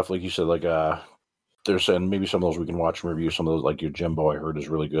good stuff, like you said, like and maybe some of those we can watch and review. Some of those, like your Jimbo, I heard is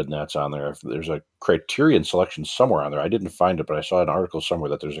really good, and that's on there. If there's a Criterion selection somewhere on there, I didn't find it, but I saw an article somewhere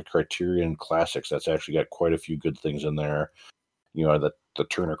that there's a Criterion Classics that's actually got quite a few good things in there. That the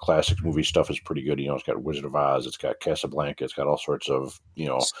Turner Classics movie stuff is pretty good. It's got Wizard of Oz, it's got Casablanca, it's got all sorts of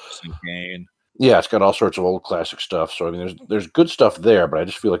yeah, it's got all sorts of old classic stuff. So I mean, there's good stuff there, but I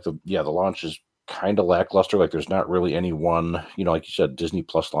just feel like the launch is kind of lackluster. Like there's not really any one, like you said, Disney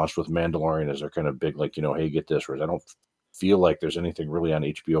Plus launched with Mandalorian as their kind of big, like, hey, get this. Whereas I don't feel like there's anything really on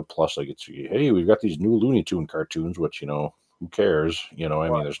HBO Plus. Like it's, hey, we've got these new Looney Tune cartoons, which, who cares? I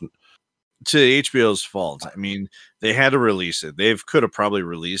mean, there's to HBO's fault. I mean, they had to release it. They could have probably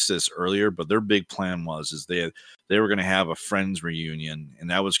released this earlier, but their big plan was they were going to have a Friends reunion, and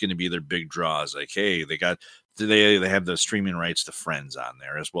that was going to be their big draw. It's like, hey, they have the streaming rights to Friends on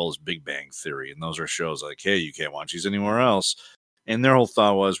there, as well as Big Bang Theory, and those are shows like, hey, you can't watch these anywhere else. And their whole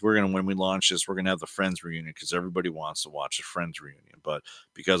thought was, when we launch this, we're going to have the Friends reunion because everybody wants to watch a Friends reunion. But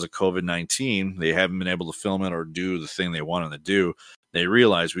because of COVID-19, they haven't been able to film it or do the thing they wanted to do. They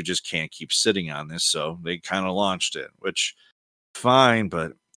realized we just can't keep sitting on this, so they kind of launched it, which fine,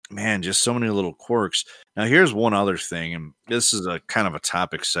 but man, just so many little quirks. Now, here's one other thing, and this is a kind of a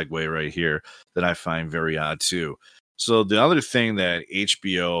topic segue right here that I find very odd too. So the other thing that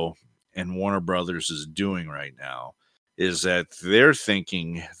HBO and Warner Brothers is doing right now is that they're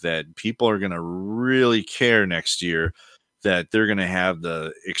thinking that people are going to really care next year that they're going to have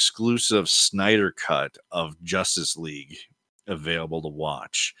the exclusive Snyder cut of Justice League available to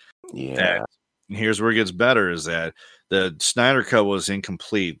watch. Yeah. Here's where it gets better is that the Snyder cut was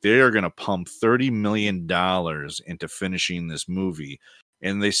incomplete. They are going to pump $30 million into finishing this movie.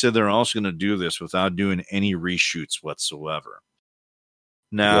 And they said they're also going to do this without doing any reshoots whatsoever.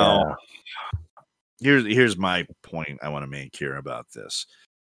 Now, here's my point I want to make here about this.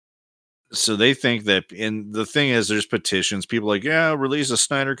 So they think that, and the thing is, there's petitions. People like, yeah, release the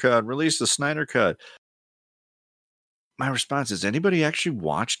Snyder cut. My response is, anybody actually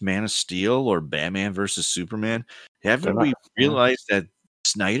watched Man of Steel or Batman versus Superman? Haven't we realized that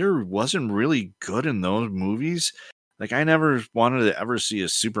Snyder wasn't really good in those movies? Like, I never wanted to ever see a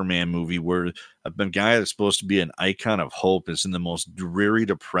Superman movie where a guy that's supposed to be an icon of hope is in the most dreary,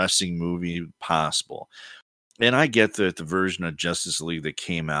 depressing movie possible. And I get that the version of Justice League that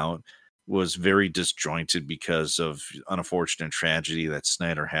came out was very disjointed because of unfortunate tragedy that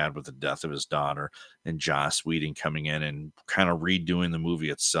Snyder had with the death of his daughter and Joss Whedon coming in and kind of redoing the movie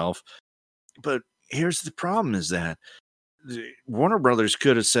itself. But here's the problem is that Warner Brothers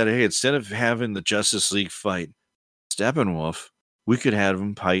could have said, hey, instead of having the Justice League fight Steppenwolf, we could have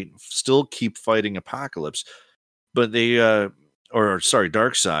them still keep fighting Apocalypse, but they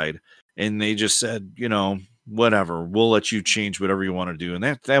Darkseid, and they just said, whatever, we'll let you change whatever you want to do,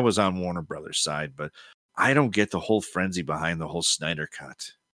 and that was on Warner Brothers' side. But I don't get the whole frenzy behind the whole Snyder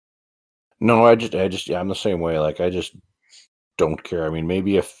Cut. No, I'm the same way. Like, I just don't care. I mean,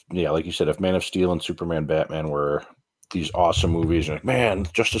 maybe like you said, if Man of Steel and Superman, Batman were these awesome movies, like, man,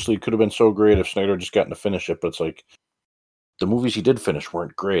 Justice League could have been so great if Snyder just gotten to finish it. But it's like, the movies he did finish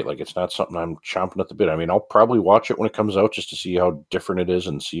weren't great. Like, it's not something I'm chomping at the bit. I mean, I'll probably watch it when it comes out just to see how different it is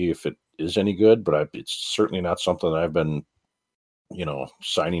and see if it is any good. But it's certainly not something that I've been,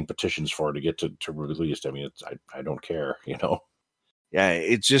 signing petitions for to get to release. I mean, I don't care, Yeah,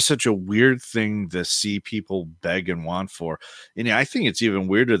 it's just such a weird thing to see people beg and want for. And I think it's even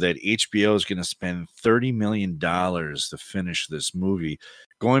weirder that HBO is going to spend $30 million to finish this movie.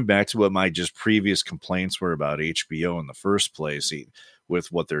 Going back to what my just previous complaints were about HBO in the first place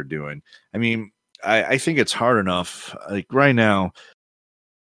with what they're doing. I mean, I think it's hard enough. Like right now,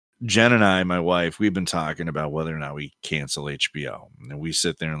 Jen and I, my wife, we've been talking about whether or not we cancel HBO. And we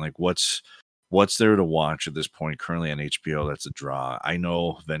sit there and like, what's there to watch at this point currently on HBO that's a draw? I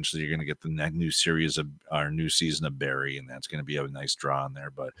know eventually you're going to get the new series of our new season of Barry, and that's going to be a nice draw in there.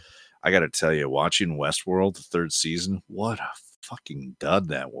 But I got to tell you, watching Westworld, the third season, what a fucking dud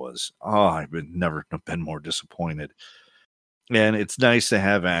that was. Oh, I've never been more disappointed. And it's nice to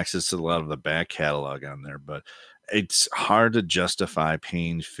have access to a lot of the back catalog on there, but it's hard to justify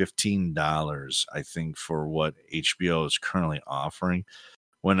paying $15, I think, for what HBO is currently offering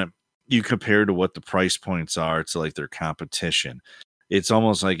when you compare to what the price points are to like their competition. It's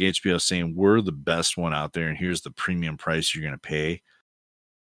almost like HBO saying we're the best one out there and here's the premium price you're going to pay.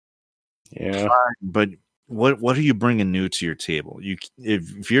 Yeah. Fine, but what are you bringing new to your table?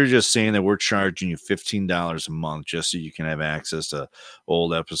 If you're just saying that we're charging you $15 a month just so you can have access to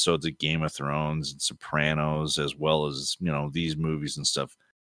old episodes of Game of Thrones and Sopranos as well as, these movies and stuff,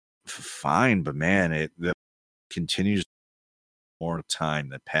 fine, but man, it continues more time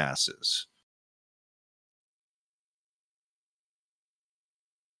that passes.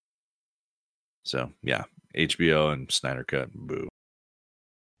 So yeah, HBO and Snyder Cut, boo.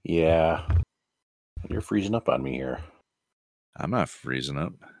 Yeah, you're freezing up on me here. I'm not freezing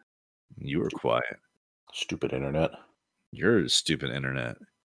up. You were quiet. Stupid internet. You're stupid internet.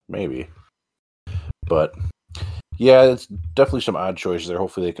 Maybe, but yeah, it's definitely some odd choices there.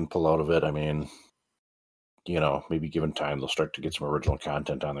 Hopefully they can pull out of it. I mean, maybe given time, they'll start to get some original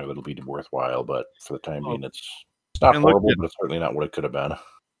content on there that'll be worthwhile. But for the time being, it's not horrible, but it's certainly not what it could have been.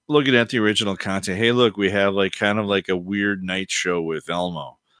 Looking at the original content, hey, look, we have like kind of like a weird night show with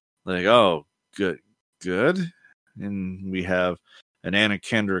Elmo. Like, oh, good. And we have an Anna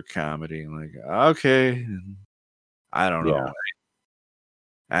Kendrick comedy. Like, okay. I don't know.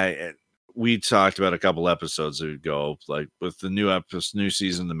 We talked about a couple episodes ago, like with the new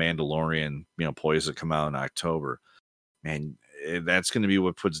season, The Mandalorian, poised to come out in October. Man, that's going to be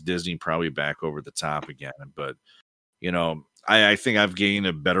what puts Disney probably back over the top again. But, I think I've gained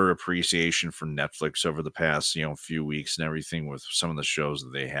a better appreciation for Netflix over the past, few weeks and everything with some of the shows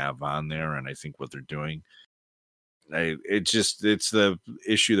that they have on there. And I think what they're doing, it's the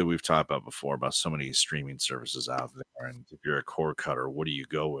issue that we've talked about before about so many streaming services out there. And if you're a cord cutter, what do you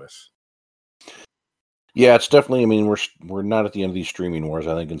go with? Yeah, it's definitely. I mean, we're not at the end of these streaming wars.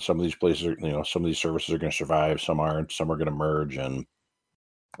 I think in some of these places, some of these services are going to survive, some aren't, some are going to merge, and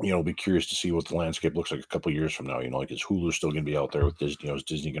be curious to see what the landscape looks like a couple of years from now. Like, is Hulu still going to be out there with Disney? Is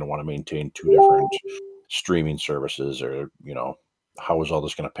Disney going to want to maintain two different streaming services, or how is all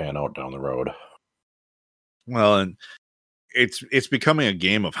this going to pan out down the road? Well, and it's becoming a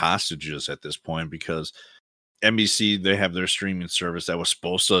game of hostages at this point because NBC, they have their streaming service that was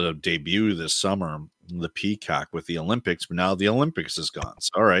supposed to debut this summer, the Peacock, with the Olympics, but now the Olympics is gone.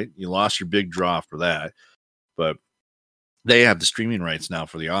 So, all right, you lost your big draw for that, but they have the streaming rights now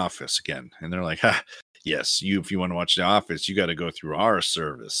for The Office again, and they're like, yes, if you want to watch The Office, you got to go through our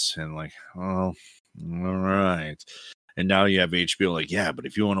service, and like, oh, all right. And now you have HBO, like, yeah, but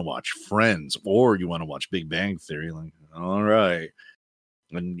if you want to watch Friends or you want to watch Big Bang Theory, like, all right.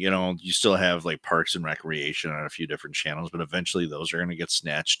 And, you still have like Parks and Recreation on a few different channels, but eventually those are going to get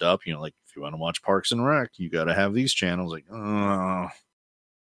snatched up. Like if you want to watch Parks and Rec, you got to have these channels. Like,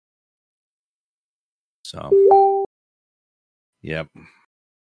 so, yep.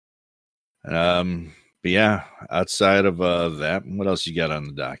 But yeah, outside of that, what else you got on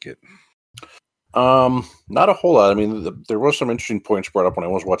the docket? Not a whole lot. I mean, there was some interesting points brought up when I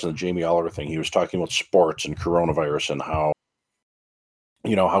was watching the Jamie Oliver thing. He was talking about sports and coronavirus and how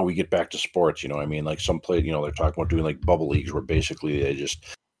how we get back to sports. I mean, like some play, they're talking about doing like bubble leagues where basically they just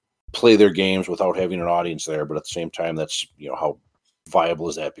play their games without having an audience there. But at the same time, that's, how viable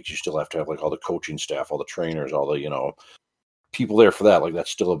is that? Because you still have to have like all the coaching staff, all the trainers, all the, people there for that. Like that's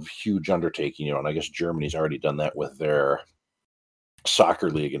still a huge undertaking, and I guess Germany's already done that with their soccer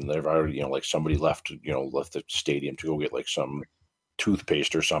league, and they've already, like somebody left the stadium to go get like some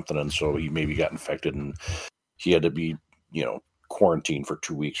toothpaste or something, and so he maybe got infected and he had to be, quarantined for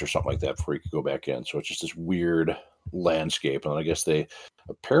 2 weeks or something like that before he could go back in. So it's just this weird landscape. And I guess they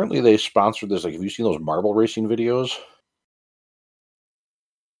sponsored this. Like, have you seen those marble racing videos?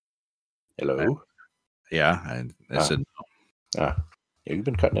 Hello? Yeah, I said yeah, you've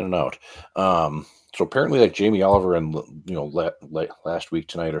been cutting in and out. So apparently, like Jamie Oliver and last week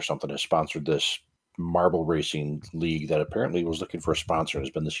tonight or something has sponsored this marble racing league that apparently was looking for a sponsor. And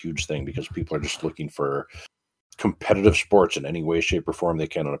has been this huge thing because people are just looking for competitive sports in any way, shape, or form they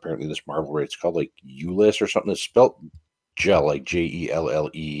can. And apparently, this marble race, it's called like ULIS or something. It's spelled gel, like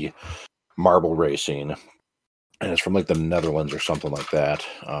JELLE, marble racing, and it's from like the Netherlands or something like that.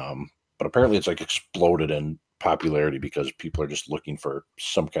 But apparently, it's like exploded in popularity because people are just looking for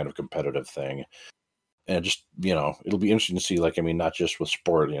some kind of competitive thing. And just, it'll be interesting to see, like, I mean, not just with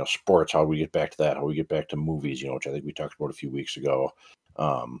sports, how we get back to that, how we get back to movies, which I think we talked about a few weeks ago.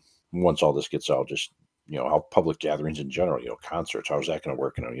 Once all this gets out, just, how public gatherings in general, concerts, how's that going to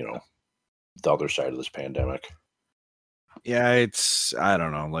work in, the other side of this pandemic? Yeah, I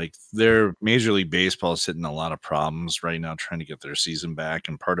don't know. Like, their Major League Baseball is hitting a lot of problems right now trying to get their season back.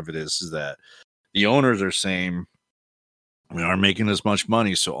 And part of it is that the owners are saying, we aren't making as much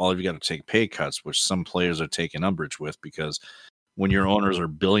money, so all of you got to take pay cuts, which some players are taking umbrage with, because when your owners are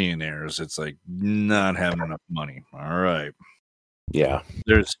billionaires, it's like not having enough money. All right. Yeah.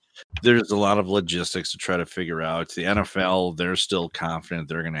 There's a lot of logistics to try to figure out. The NFL, they're still confident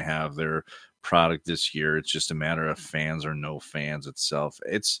they're going to have their product this year. It's just a matter of fans or no fans itself.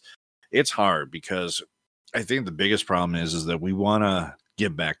 It's hard because I think the biggest problem is that we want to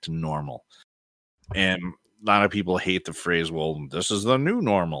get back to normal. And a lot of people hate the phrase, well, this is the new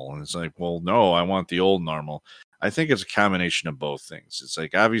normal. And it's like, well, no, I want the old normal. I think it's a combination of both things. It's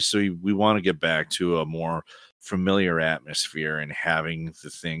like, obviously, we want to get back to a more familiar atmosphere and having the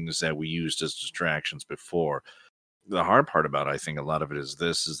things that we used as distractions before. The hard part about it, I think a lot of it is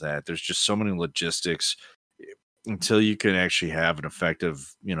that there's just so many logistics until you can actually have an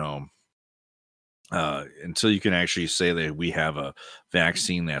effective, until you can actually say that we have a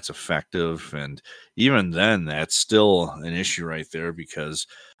vaccine that's effective. And even then, that's still an issue right there because,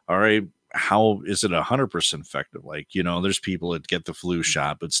 all right, how is it 100% effective? Like, there's people that get the flu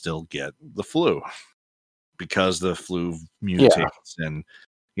shot but still get the flu because the flu mutates. Yeah.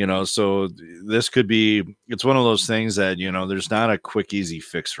 And, so this could be, it's one of those things that, there's not a quick, easy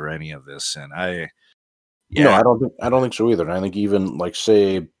fix for any of this. And no, I don't think so either. And I think even like,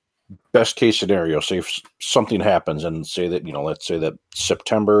 say, best case scenario, say if something happens and say that, let's say that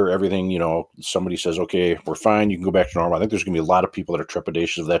September, everything, somebody says, okay, we're fine, you can go back to normal. I think there's going to be a lot of people that are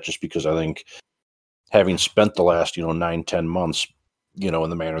trepidatious of that just because I think having spent the last, 9-10 months, in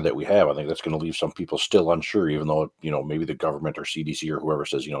the manner that we have, I think that's going to leave some people still unsure, even though, maybe the government or CDC or whoever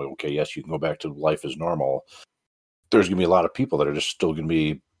says, okay, yes, you can go back to life as normal. There's going to be a lot of people that are just still going to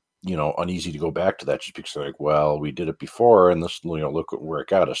be, uneasy to go back to that just because they're like, well, we did it before and this, look at where it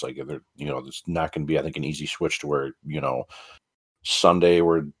got us. Like, it's not going to be, I think, an easy switch to where, Sunday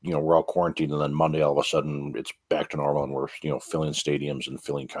we're all quarantined and then Monday all of a sudden it's back to normal and we're, filling stadiums and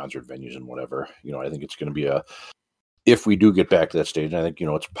filling concert venues and whatever. I think it's going to be if we do get back to that stage, I think,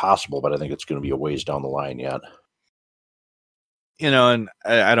 it's possible, but I think it's going to be a ways down the line yet. And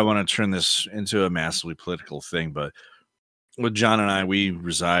I don't want to turn this into a massively political thing, but with John and I, we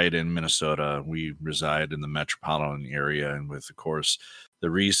reside in Minnesota. We reside in the metropolitan area. And with, of course,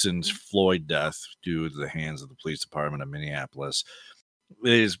 the recent Floyd death due to the hands of the police department of Minneapolis,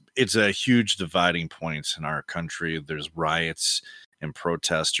 it's a huge dividing point in our country. There's riots and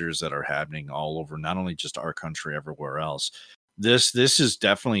protesters that are happening all over, not only just our country, everywhere else. This is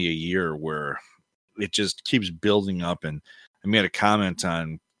definitely a year where it just keeps building up. And I made a comment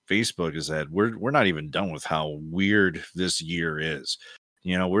on Facebook is that we're not even done with how weird this year is.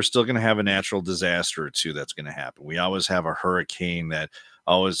 We're still going to have a natural disaster or two that's going to happen. We always have a hurricane that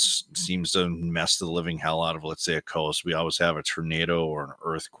always seems to mess the living hell out of, let's say, a coast. We always have a tornado or an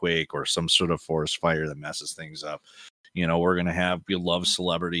earthquake or some sort of forest fire that messes things up. We're going to have beloved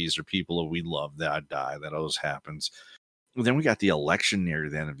celebrities or people that we love that die. That always happens. Then we got the election near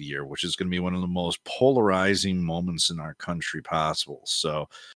the end of the year, which is going to be one of the most polarizing moments in our country possible. So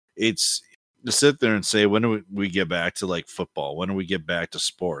it's to sit there and say, when do we get back to like football? When do we get back to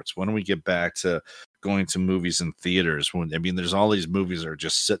sports? When do we get back to going to movies and theaters? When, I mean, there's all these movies that are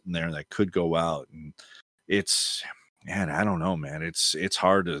just sitting there that could go out, and it's, man, I don't know, man. It's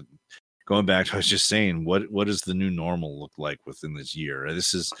hard to, going back to what I was just saying, what does the new normal look like within this year?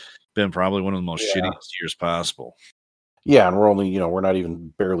 This has been probably one of the most shittiest years possible. Yeah, and we're only, we're not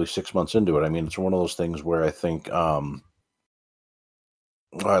even barely 6 months into it. I mean, it's one of those things where I think,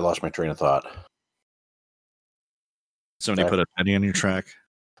 I lost my train of thought. Somebody put a penny on your track?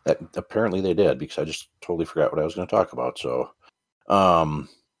 Apparently they did, because I just totally forgot what I was going to talk about. So,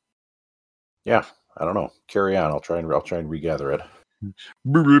 yeah, I don't know. Carry on. I'll try and regather it. How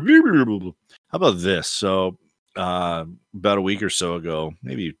about this? So, about a week or so ago,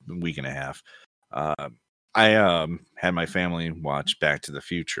 maybe a week and a half, I had my family watch Back to the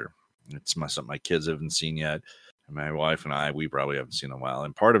Future. It's something my kids haven't seen yet. And my wife and we probably haven't seen in a while.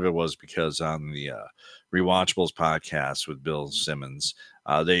 And part of it was because on the Rewatchables podcast with Bill Simmons,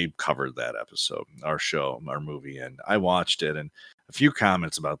 they covered that episode, our movie. And I watched it, and a few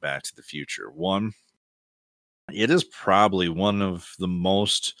comments about Back to the Future. One, it is probably one of the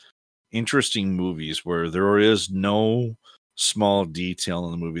most interesting movies where there is no small detail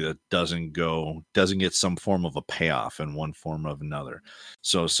in the movie that doesn't get some form of a payoff in one form or another.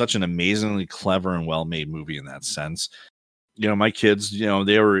 So such an amazingly clever and well-made movie in that sense. My kids,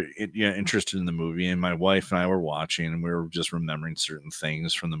 they were interested in the movie, and my wife and I were watching, and we were just remembering certain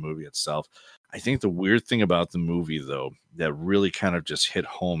things from the movie itself. I think the weird thing about the movie, though, that really kind of just hit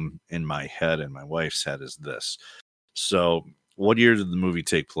home in my head and my wife's head is this. So what year did the movie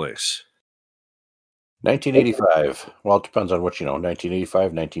take place? 1985. Well, it depends on what 1985,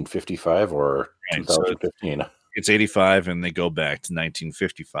 1955, or 2015. So it's 85, and they go back to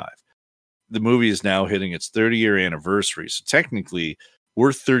 1955. The movie is now hitting its 30-year anniversary. So technically,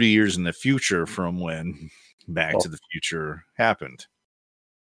 we're 30 years in the future from when Back to the Future happened.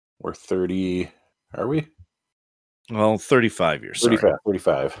 We're 30, are we? Well, 35 years.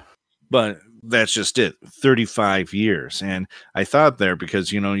 35. But that's just it. 35 years. And I thought there,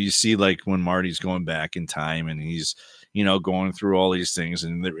 because, you see like when Marty's going back in time and he's, going through all these things,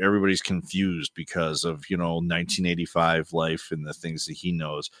 and everybody's confused because of, 1985 life and the things that he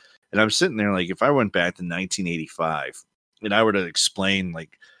knows. And I'm sitting there like, if I went back to 1985 and I were to explain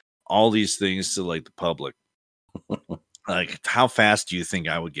like all these things to like the public, like how fast do you think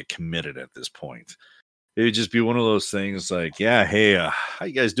I would get committed at this point? It would just be one of those things like, yeah, hey, how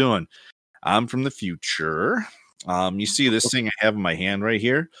you guys doing? I'm from the future. You see this thing I have in my hand right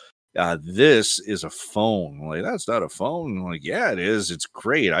here? This is a phone. Like, that's not a phone. I'm like, yeah, it is. It's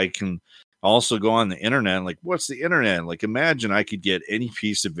great. I can also go on the internet. Like, what's the internet? Like, imagine I could get any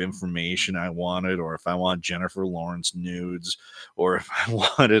piece of information I wanted, or if I want Jennifer Lawrence nudes, or if I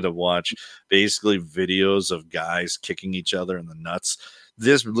wanted to watch basically videos of guys kicking each other in the nuts,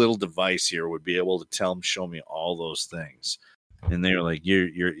 this little device here would be able to show me all those things. And they were like,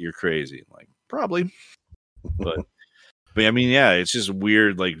 you're crazy. I'm like, probably. But I mean, yeah, it's just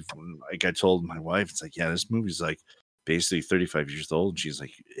weird. Like I told my wife, it's like, yeah, this movie's like basically 35 years old. She's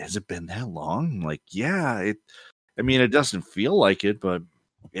like, has it been that long? I'm like, yeah, it doesn't feel like it, but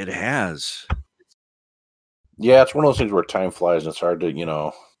it has. Yeah, it's one of those things where time flies, and it's hard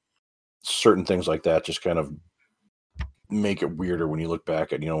to, certain things like that just kind of make it weirder when you look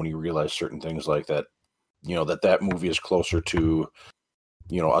back at, when you realize certain things like that, that movie is closer to,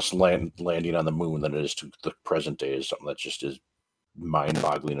 us landing on the moon than it is to the present day, is something that just is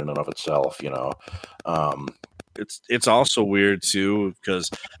mind-boggling in and of itself. It's also weird too, because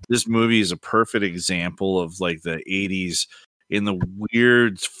this movie is a perfect example of like the 80s in the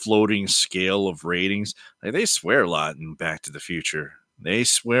weird floating scale of ratings. Like, they swear a lot in Back to the Future. They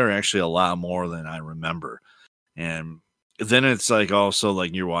swear actually a lot more than I remember. And then it's like also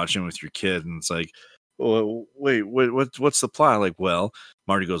like you're watching with your kid, and it's like, well, wait, what's the plot? Like, well,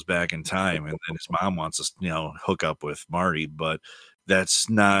 Marty goes back in time, and then his mom wants to, hook up with Marty, but that's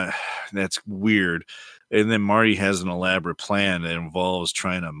weird. And then Marty has an elaborate plan that involves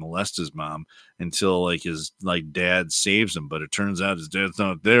trying to molest his mom until like his dad saves him, but it turns out his dad's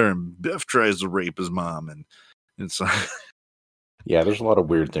not there, and Biff tries to rape his mom, and it's like, yeah, there's a lot of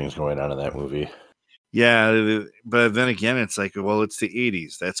weird things going on in that movie. Yeah, but then again, it's like, well, it's the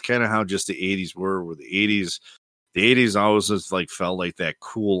 80s. That's kind of how just the 80s were. Where the 80s always just like felt like that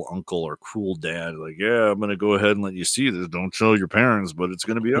cool uncle or cool dad. Like, yeah, I'm gonna go ahead and let you see this. Don't tell your parents, but it's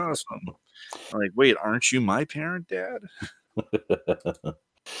gonna be awesome. Like, wait, aren't you my parent, Dad?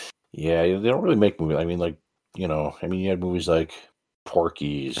 Yeah, they don't really make movies. I mean, you had movies like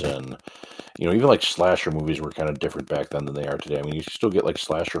Porky's and even like slasher movies were kind of different back then than they are today. I mean, you still get like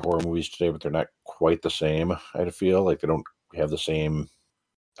slasher horror movies today, but they're not quite the same. I feel like they don't have the same,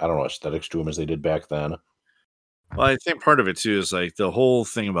 I don't know, aesthetics to them as they did back then. Well, I think part of it too is like the whole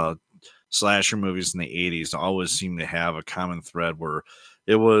thing about slasher movies in the 80s always seemed to have a common thread where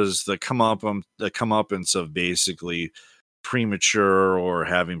it was the comeuppance of basically premature or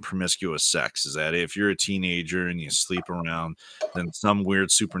having promiscuous sex. Is that if you're a teenager and you sleep around, then some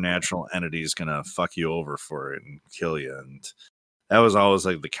weird supernatural entity is gonna fuck you over for it and kill you. And that was always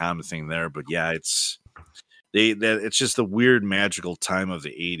like the common thing there. But yeah, it's just the weird magical time of the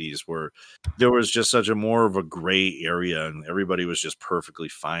 80s where there was just such a more of a gray area and everybody was just perfectly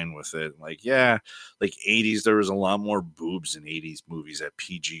fine with it. Like, yeah, like 80s, there was a lot more boobs in 80s movies at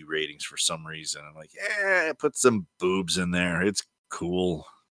PG ratings for some reason. I'm like, yeah, put some boobs in there. It's cool.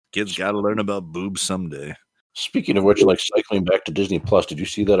 Kids got to learn about boobs someday. Speaking of which, like cycling back to Disney Plus, did you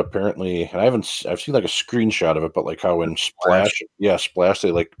see that? Apparently, and I've seen like a screenshot of it, but like how in Splash,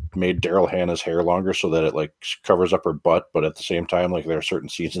 they like made Daryl Hannah's hair longer so that it like covers up her butt, but at the same time, like there are certain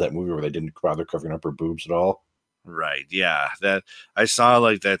scenes in that movie where they didn't bother covering up her boobs at all. Right. Yeah. That I saw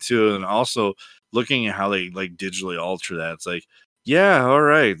like that too. And also looking at how they like digitally alter that, it's like, yeah, all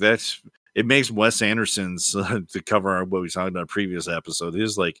right. It makes Wes Anderson's to cover what we talked about previous episode.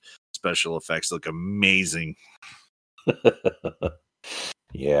 His like special effects look amazing.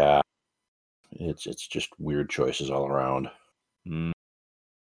 Yeah. It's just weird choices all around.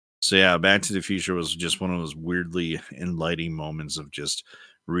 So yeah, Back to the Future was just one of those weirdly enlightening moments of just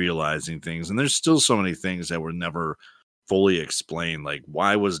realizing things. And there's still so many things that were never fully explained. Like,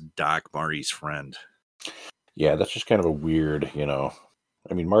 why was Doc Marty's friend? Yeah, that's just kind of a weird,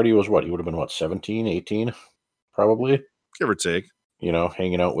 I mean, Marty was what? He would have been what, 17, 18, probably? Give or take.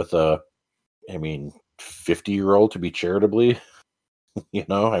 Hanging out with a 50-year-old to be charitably,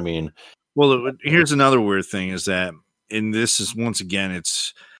 I mean. Well, here's another weird thing is that, and this is once again,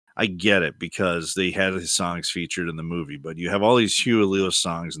 I get it because they had his songs featured in the movie, but you have all these Huey Lewis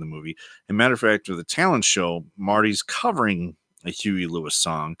songs in the movie. As a matter of fact, with the talent show, Marty's covering a Huey Lewis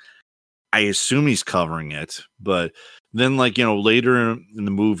song. I assume he's covering it, but then later in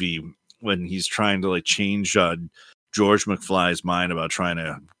the movie when he's trying to like change George McFly's mind about trying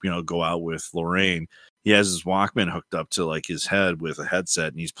to go out with Lorraine, he has his Walkman hooked up to like his head with a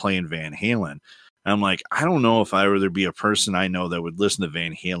headset and he's playing Van Halen. And I'm like, I don't know if I would there be a person I know that would listen to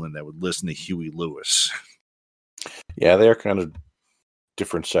Van Halen that would listen to Huey Lewis. Yeah, they're kind of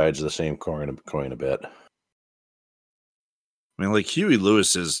different sides of the same coin a bit. I mean, like Huey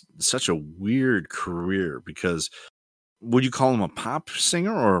Lewis is such a weird career because would you call him a pop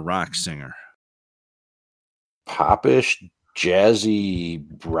singer or a rock singer? Popish, jazzy,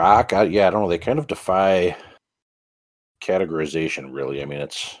 rock. I don't know. They kind of defy categorization, really. I mean,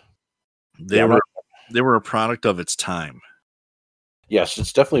 they were a product of its time. Yes,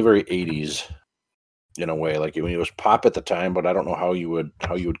 it's definitely very 80s in a way. Like when it was pop at the time, but I don't know how you would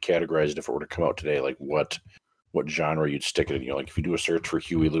categorize it if it were to come out today. Like what genre you'd stick it in. Like if you do a search for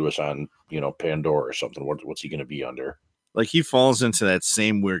Huey Lewis on Pandora or something, what's he going to be under? Like he falls into that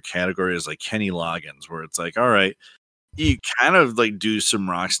same weird category as like Kenny Loggins, where it's like, all right, you kind of like do some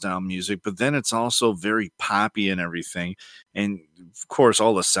rock style music, but then it's also very poppy and everything. And of course,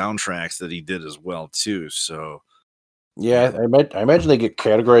 all the soundtracks that he did as well too. So yeah, I imagine they get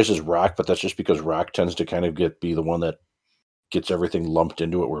categorized as rock, but that's just because rock tends to kind of be the one that gets everything lumped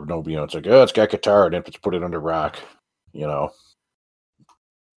into it. Where nobody, it's like, oh, it's got guitar, and let's put it under rock.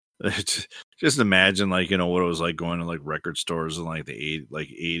 Just imagine what it was like going to like record stores in like the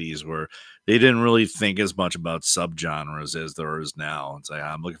 80s where they didn't really think as much about subgenres as there is now. It's like,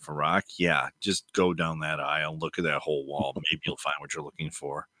 I'm looking for rock. Yeah, just go down that aisle, look at that whole wall. Maybe you'll find what you're looking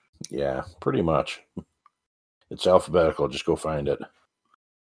for. Yeah, pretty much. It's alphabetical. Just go find it.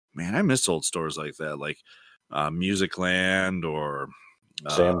 Man, I miss old stores like that, like Musicland or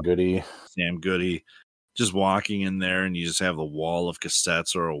Sam Goody. Just walking in there and you just have the wall of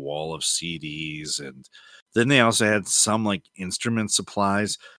cassettes or a wall of CDs. And then they also had some like instrument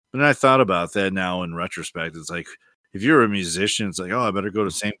supplies. But then I thought about that now in retrospect. It's like, if you're a musician, it's like, oh, I better go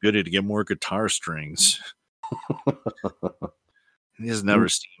to Sam Goody to get more guitar strings. It has never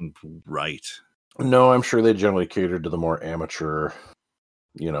seemed right. No, I'm sure they generally catered to the more amateur,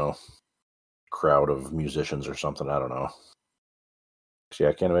 crowd of musicians or something. I don't know. Yeah,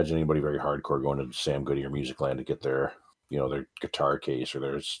 I can't imagine anybody very hardcore going to Sam Goody or Musicland to get their guitar case or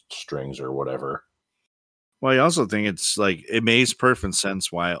their strings or whatever. Well, I also think it's like it makes perfect sense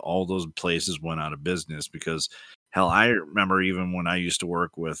why all those places went out of business because hell, I remember even when I used to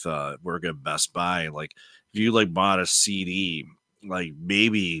work at Best Buy, like if you like bought a CD like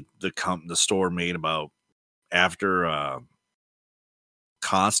maybe the store made about after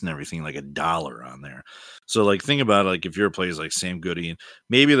cost and everything like $1 on there. So like think about it, like if your place like Sam Goody, and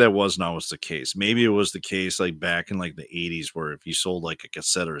maybe that wasn't always the case. Maybe it was the case like back in like the 80s where if you sold like a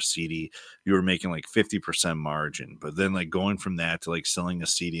cassette or a CD, you were making like 50% margin. But then like going from that to like selling a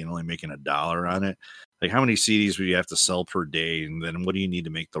CD and only making $1 on it, like how many CDs would you have to sell per day? And then what do you need to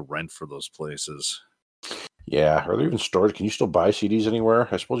make the rent for those places? Yeah, are there even stores? Can you still buy CDs anywhere?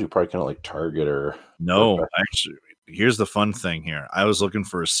 I suppose you probably can at like Target or No, actually, here's the fun thing here. I was looking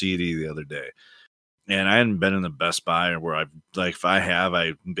for a CD the other day, and I hadn't been in the Best Buy where I've like if I have,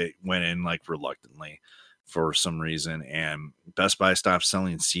 went in like reluctantly for some reason, and Best Buy stopped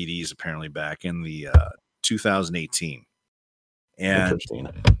selling CDs apparently back in the 2018, and interesting.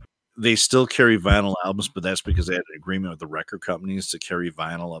 they still carry vinyl albums, but that's because they had an agreement with the record companies to carry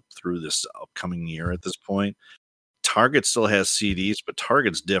vinyl up through this upcoming year. At this point, Target still has CDs, but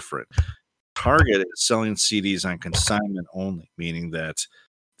Target's different. Target is selling CDs on consignment only, meaning that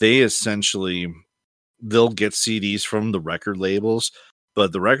they essentially they'll get CDs from the record labels,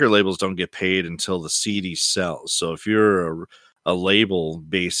 but the record labels don't get paid until the CD sells. So if you're a label,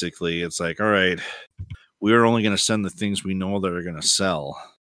 basically, it's like, all right, we're only going to send the things we know that are going to sell.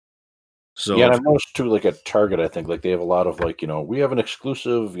 Yeah, So and if I've noticed too, like at Target, I think like they have a lot of like, we have an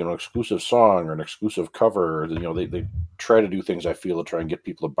exclusive, exclusive song or an exclusive cover. They try to do things I feel to try and get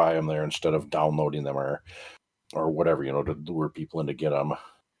people to buy them there instead of downloading them or whatever, to lure people in to get them.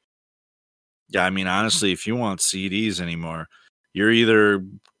 yeah, I mean, honestly, if you want CDs anymore, you're either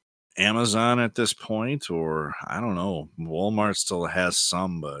Amazon at this point, or I don't know, Walmart still has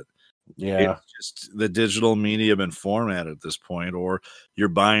some, but Yeah. it's just the digital media been formatted at this point, or you're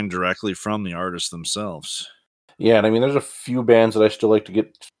buying directly from the artists themselves. Yeah, and I mean, there's a few bands that I still like to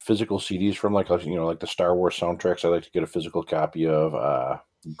get physical CDs from, like like the Star Wars soundtracks. I like to get a physical copy of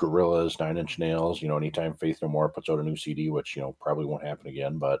Gorillaz, Nine Inch Nails. Anytime Faith No More puts out a new CD, which probably won't happen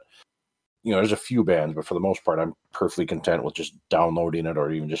again, but there's a few bands, but for the most part, I'm perfectly content with just downloading it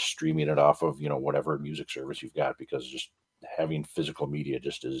or even just streaming it off of whatever music service you've got, because just having physical media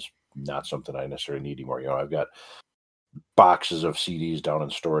just is not something I necessarily need anymore. I've got boxes of CDs down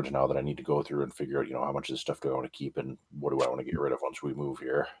in storage now that I need to go through and figure out, how much of this stuff do I want to keep and what do I want to get rid of once we move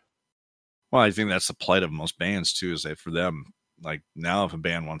here. Well, I think that's the plight of most bands too, is that for them, like now if a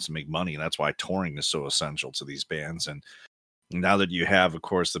band wants to make money, that's why touring is so essential to these bands. And now that you have, of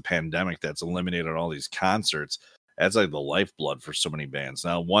course, the pandemic that's eliminated all these concerts, that's like the lifeblood for so many bands.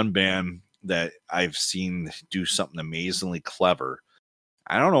 Now, one band that I've seen do something amazingly clever,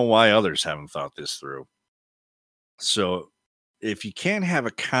 I don't know why others haven't thought this through. So, if you can't have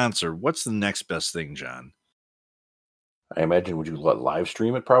a concert, what's the next best thing, John? I imagine, would you live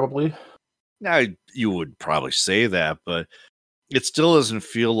stream it probably? Now, you would probably say that, but it still doesn't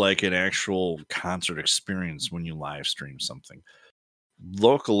feel like an actual concert experience when you live stream something.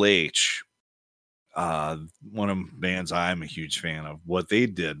 Local H, one of the bands I'm a huge fan of, what they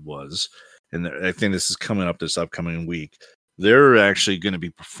did was, and I think this is coming up this upcoming week, they're actually going to be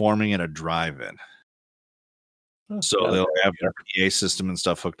performing at a drive-in. So Yeah, they'll have yeah. their PA system and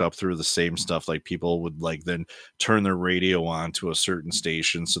stuff hooked up through the same stuff. Like people would like then turn their radio on to a certain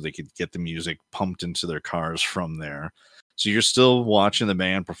station so they could get the music pumped into their cars from there. So you're still watching the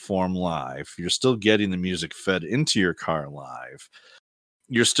band perform live. You're still getting the music fed into your car live.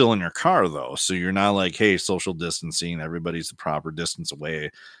 You're still in your car though. So you're not like, hey, social distancing, everybody's the proper distance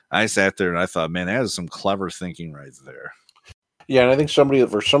away. I sat there and I thought, man, that is some clever thinking right there. Yeah, and I think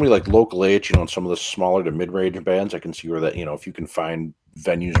for somebody like Local H, and some of the smaller to mid-range bands, I can see where that, if you can find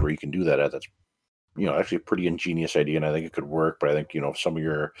venues where you can do that at, that's actually a pretty ingenious idea, and I think it could work. But I think some of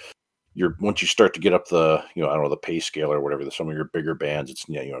your once you start to get up the I don't know, the pay scale or whatever, some of your bigger bands, it's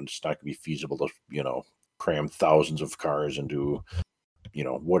it's not going to be feasible to cram thousands of cars into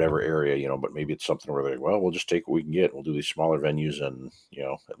whatever area, but maybe it's something where they're like, well, we'll just take what we can get. We'll do these smaller venues, and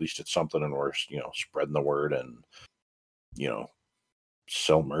at least it's something, and we're spreading the word, and you know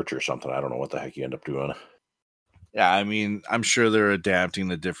sell merch or something. I don't know what the heck you end up doing. Yeah, I mean, I'm sure they're adapting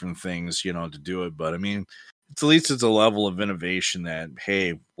to different things, to do it, but I mean, at least it's a level of innovation that,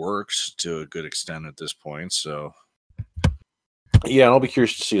 hey, works to a good extent at this point. So, Yeah, and I'll be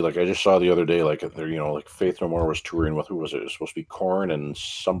curious to see. Like, I just saw the other day, like they're like Faith No More was touring with, who was it? It was supposed to be Korn and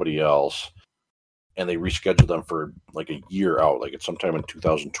somebody else, and they rescheduled them for like a year out. Like it's sometime in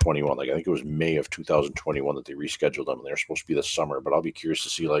 2021. Like I think it was May of 2021 that they rescheduled them, and they're supposed to be this summer. But I'll be curious to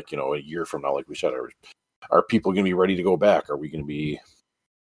see, like a year from now, like we said, are people going to be ready to go back? Are we going to be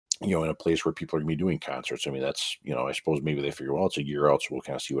in a place where people are going to be doing concerts? I mean, that's I suppose maybe they figure, well, it's a year out, so we'll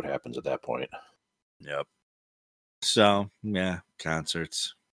kind of see what happens at that point. yep. So yeah,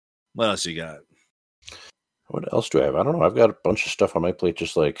 concerts. What else you got? What else do I have? I don't know. I've got a bunch of stuff on my plate,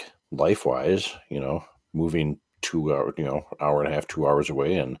 just like life wise, moving 2 hour, hour and a half, 2 hours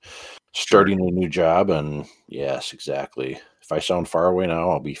away and Sure. starting a new job. And yes, exactly. If I sound far away now,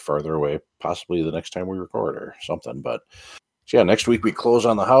 I'll be farther away, possibly the next time we record or something. But so yeah, next week we close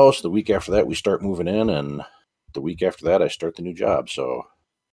on the house. The week after that, we start moving in. And the week after that, I start the new job. So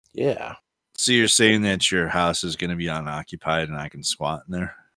yeah, So you're saying that your house is going to be unoccupied and I can squat in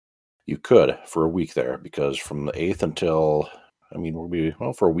there? you could for a week there because from the 8th until, I mean, we'll be,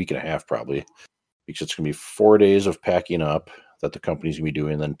 well, for a week and a half probably. Because it's going to be 4 days of packing up that the company's going to be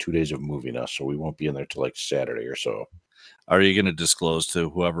doing, and then 2 days of moving us. So we won't be in there till like Saturday or so. Are you going to disclose to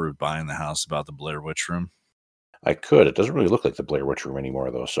whoever is buying the house about the Blair Witch room? I could. It doesn't really look like the Blair Witch room anymore,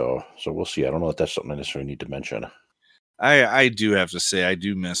 though. So we'll see. I don't know if that's something I necessarily need to mention. I do have to say I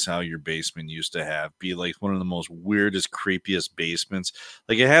do miss how your basement used to be like one of the most weirdest, creepiest basements.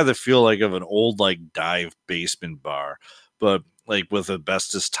 Like it had the feel like of an old like dive basement bar, but like with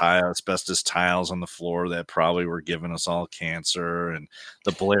asbestos tiles on the floor that probably were giving us all cancer, and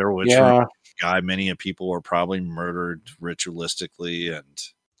the Blair Witch room Yeah, guy. Many of people were probably murdered ritualistically, and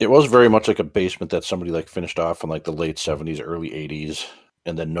it was very much like a basement that somebody like finished off in like the late 70s, early 80s,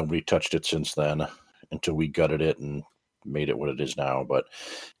 and then nobody touched it since then until we gutted it and made it what it is now. But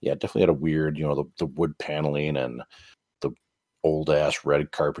yeah, it definitely had a weird, the wood paneling and the old ass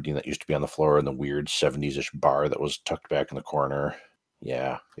red carpeting that used to be on the floor and the weird 70s ish bar that was tucked back in the corner.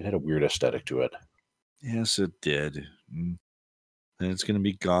 Yeah, it had a weird aesthetic to it. yes, it did. And it's going to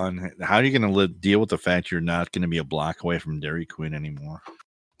be gone. How are you going to deal with the fact you're not going to be a block away from Dairy Queen anymore?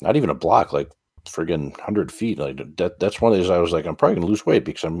 Not even a block, like friggin' 100 feet. Like that's one of these I was like, I'm probably going to lose weight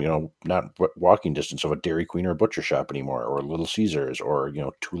because I'm, not walking distance of a Dairy Queen or a butcher shop anymore or Little Caesars or,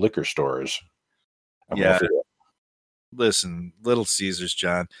 2 liquor stores. I'm going Yeah, to forget. listen, Little Caesars,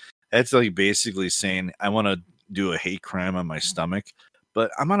 John. That's like basically saying I want to do a hate crime on my stomach,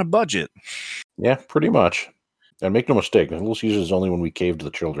 but I'm on a budget. Yeah, pretty much. And make no mistake, Little Caesars is only when we cave to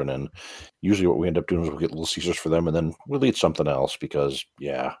the children. And usually what we end up doing is we'll get Little Caesars for them and then we'll eat something else because,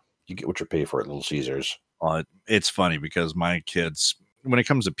 yeah, you get what you pay for at Little Caesars. It's funny because my kids, when it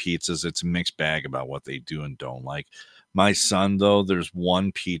comes to pizzas, it's a mixed bag about what they do and don't like. My son, though, there's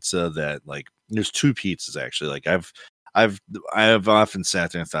one pizza that like there's two pizzas actually. Like I've often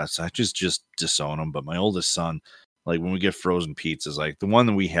sat there and thought, so I just disown them. But my oldest son, like when we get frozen pizzas, like the one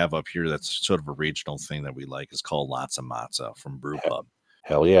that we have up here that's sort of a regional thing that we like is called Lots of Matza from Brew He- Pub.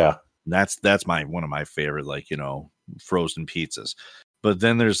 Hell yeah. That's my one of my favorite, like, frozen pizzas. But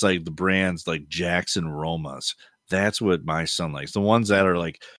then there's like the brands like Jackson Romas. That's what my son likes. The ones that are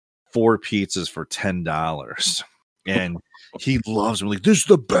like 4 pizzas for $10. And he loves them. Like, this is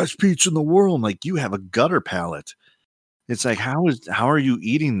the best pizza in the world. I'm like, you have a gutter palate. It's like, how are you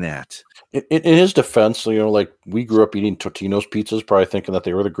eating that? In his defense, like we grew up eating Totino's pizzas, probably thinking that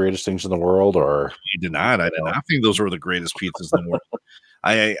they were the greatest things in the world, or You did not. I did not think those were the greatest pizzas in the world.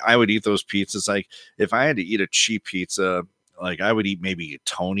 I would eat those pizzas. Like if I had to eat a cheap pizza, like I would eat maybe a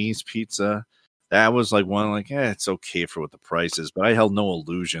Tony's pizza. That was like one like, it's okay for what the price is, but I held no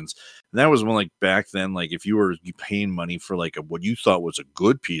illusions. And that was one like back then, like if you paying money for like what you thought was a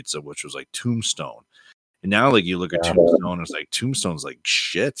good pizza, which was like Tombstone. And now like you look at Yeah. Tombstone, it's like Tombstone's like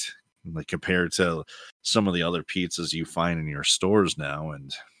shit. Like compared to some of the other pizzas you find in your stores now.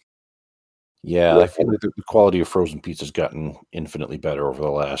 And yeah, I feel like the quality of frozen pizza's gotten infinitely better over the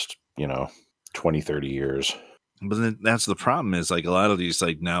last, 20, 30 years. But then that's the problem is like a lot of these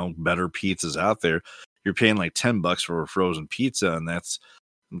like now better pizzas out there, you're paying like $10 for a frozen pizza, and that's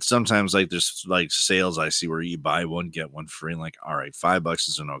sometimes like there's like sales I see where you buy one get one free, and like all right, $5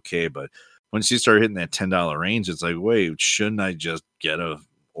 isn't okay, but once you start hitting that $10 range, it's like wait, shouldn't I just get a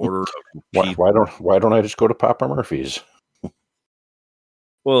order of Why, pizza? why don't I just go to Papa Murphy's?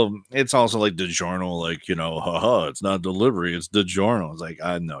 Well, it's also like DiGiorno, like haha, it's not delivery, it's DiGiorno. It's like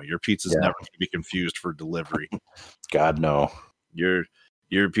I know your pizza's Yeah. never going to be confused for delivery. God no.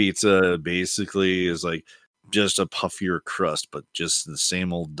 Your pizza basically is like just a puffier crust, but just the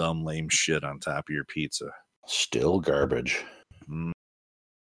same old dumb lame shit on top of your pizza. Still garbage. Mm.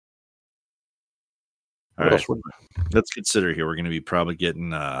 All What right, else would let's consider here. We're going to be probably getting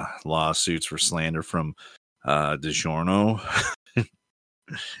lawsuits for slander from DiGiorno,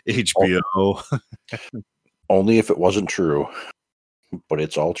 HBO. only if it wasn't true. But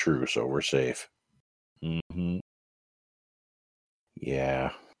it's all true, so we're safe. Mm-hmm. Yeah.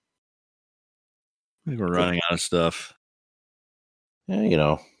 I think we're running out of stuff.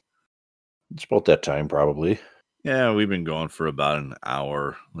 Yeah, it's about that time probably. Yeah, we've been going for about an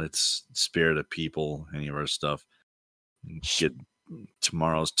hour. Let's spare the people any of our stuff.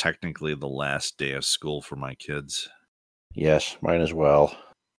 Tomorrow's technically the last day of school for my kids. Yes, mine as well.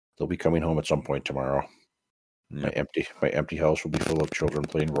 They'll be coming home at some point tomorrow. Yeah. My empty house will be full of children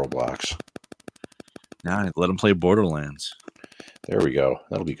playing Roblox. Nah, let them play Borderlands. There we go.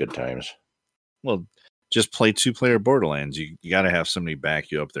 That'll be good times. Well, just play 2-player Borderlands. You got to have somebody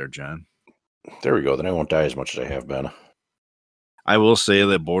back you up there, John. There we go. Then I won't die as much as I have been. I will say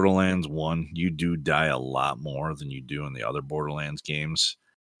that Borderlands 1, you do die a lot more than you do in the other Borderlands games.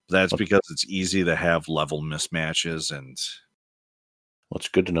 That's because it's easy to have level mismatches, and well, it's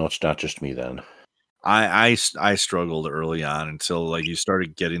good to know it's not just me then. I struggled early on until like you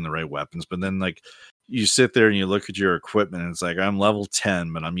started getting the right weapons, but then like you sit there and you look at your equipment and it's like I'm level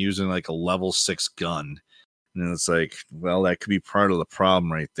 10, but I'm using like a level 6 gun. And it's like, well, that could be part of the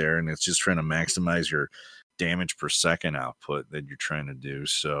problem right there. And it's just trying to maximize your damage per second output that you're trying to do.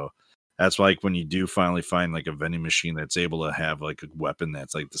 So that's like when you do finally find like a vending machine that's able to have like a weapon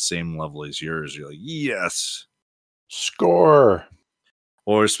that's like the same level as yours, you're like, yes. Score.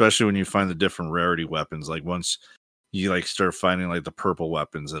 Or especially when you find the different rarity weapons, like once you like start finding like the purple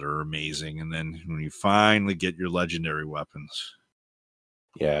weapons that are amazing, and then when you finally get your legendary weapons.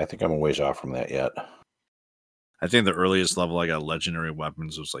 Yeah, I think I'm a ways off from that yet. I think the earliest level I got legendary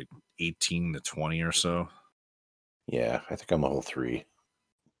weapons was like 18 to 20 or so. Yeah, I think I'm level 3.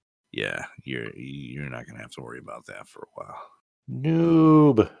 Yeah, you're not gonna have to worry about that for a while.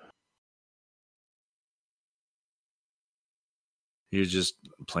 Noob. You're just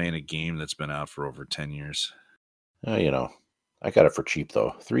playing a game that's been out for over 10 years. You know, I got it for cheap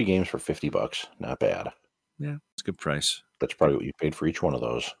though. 3 games for $50. Not bad. Yeah, it's a good price. That's probably what you paid for each one of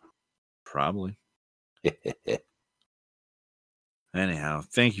those. Probably. Anyhow,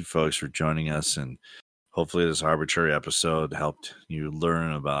 thank you folks for joining us, and hopefully this arbitrary episode helped you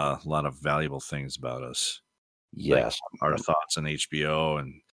learn about a lot of valuable things about us. Yes. Like our thoughts on HBO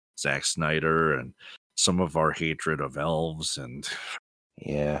and Zack Snyder and some of our hatred of elves and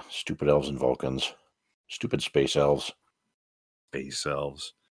yeah, stupid elves and Vulcans. Stupid space elves. Space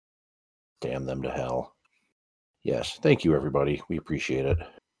elves. Damn them to hell. Yes, thank you everybody. We appreciate it.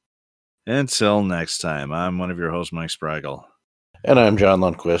 Until next time, I'm one of your hosts, Mike Spragle. And I'm John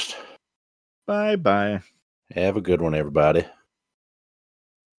Lundquist. Bye-bye. Have a good one, everybody.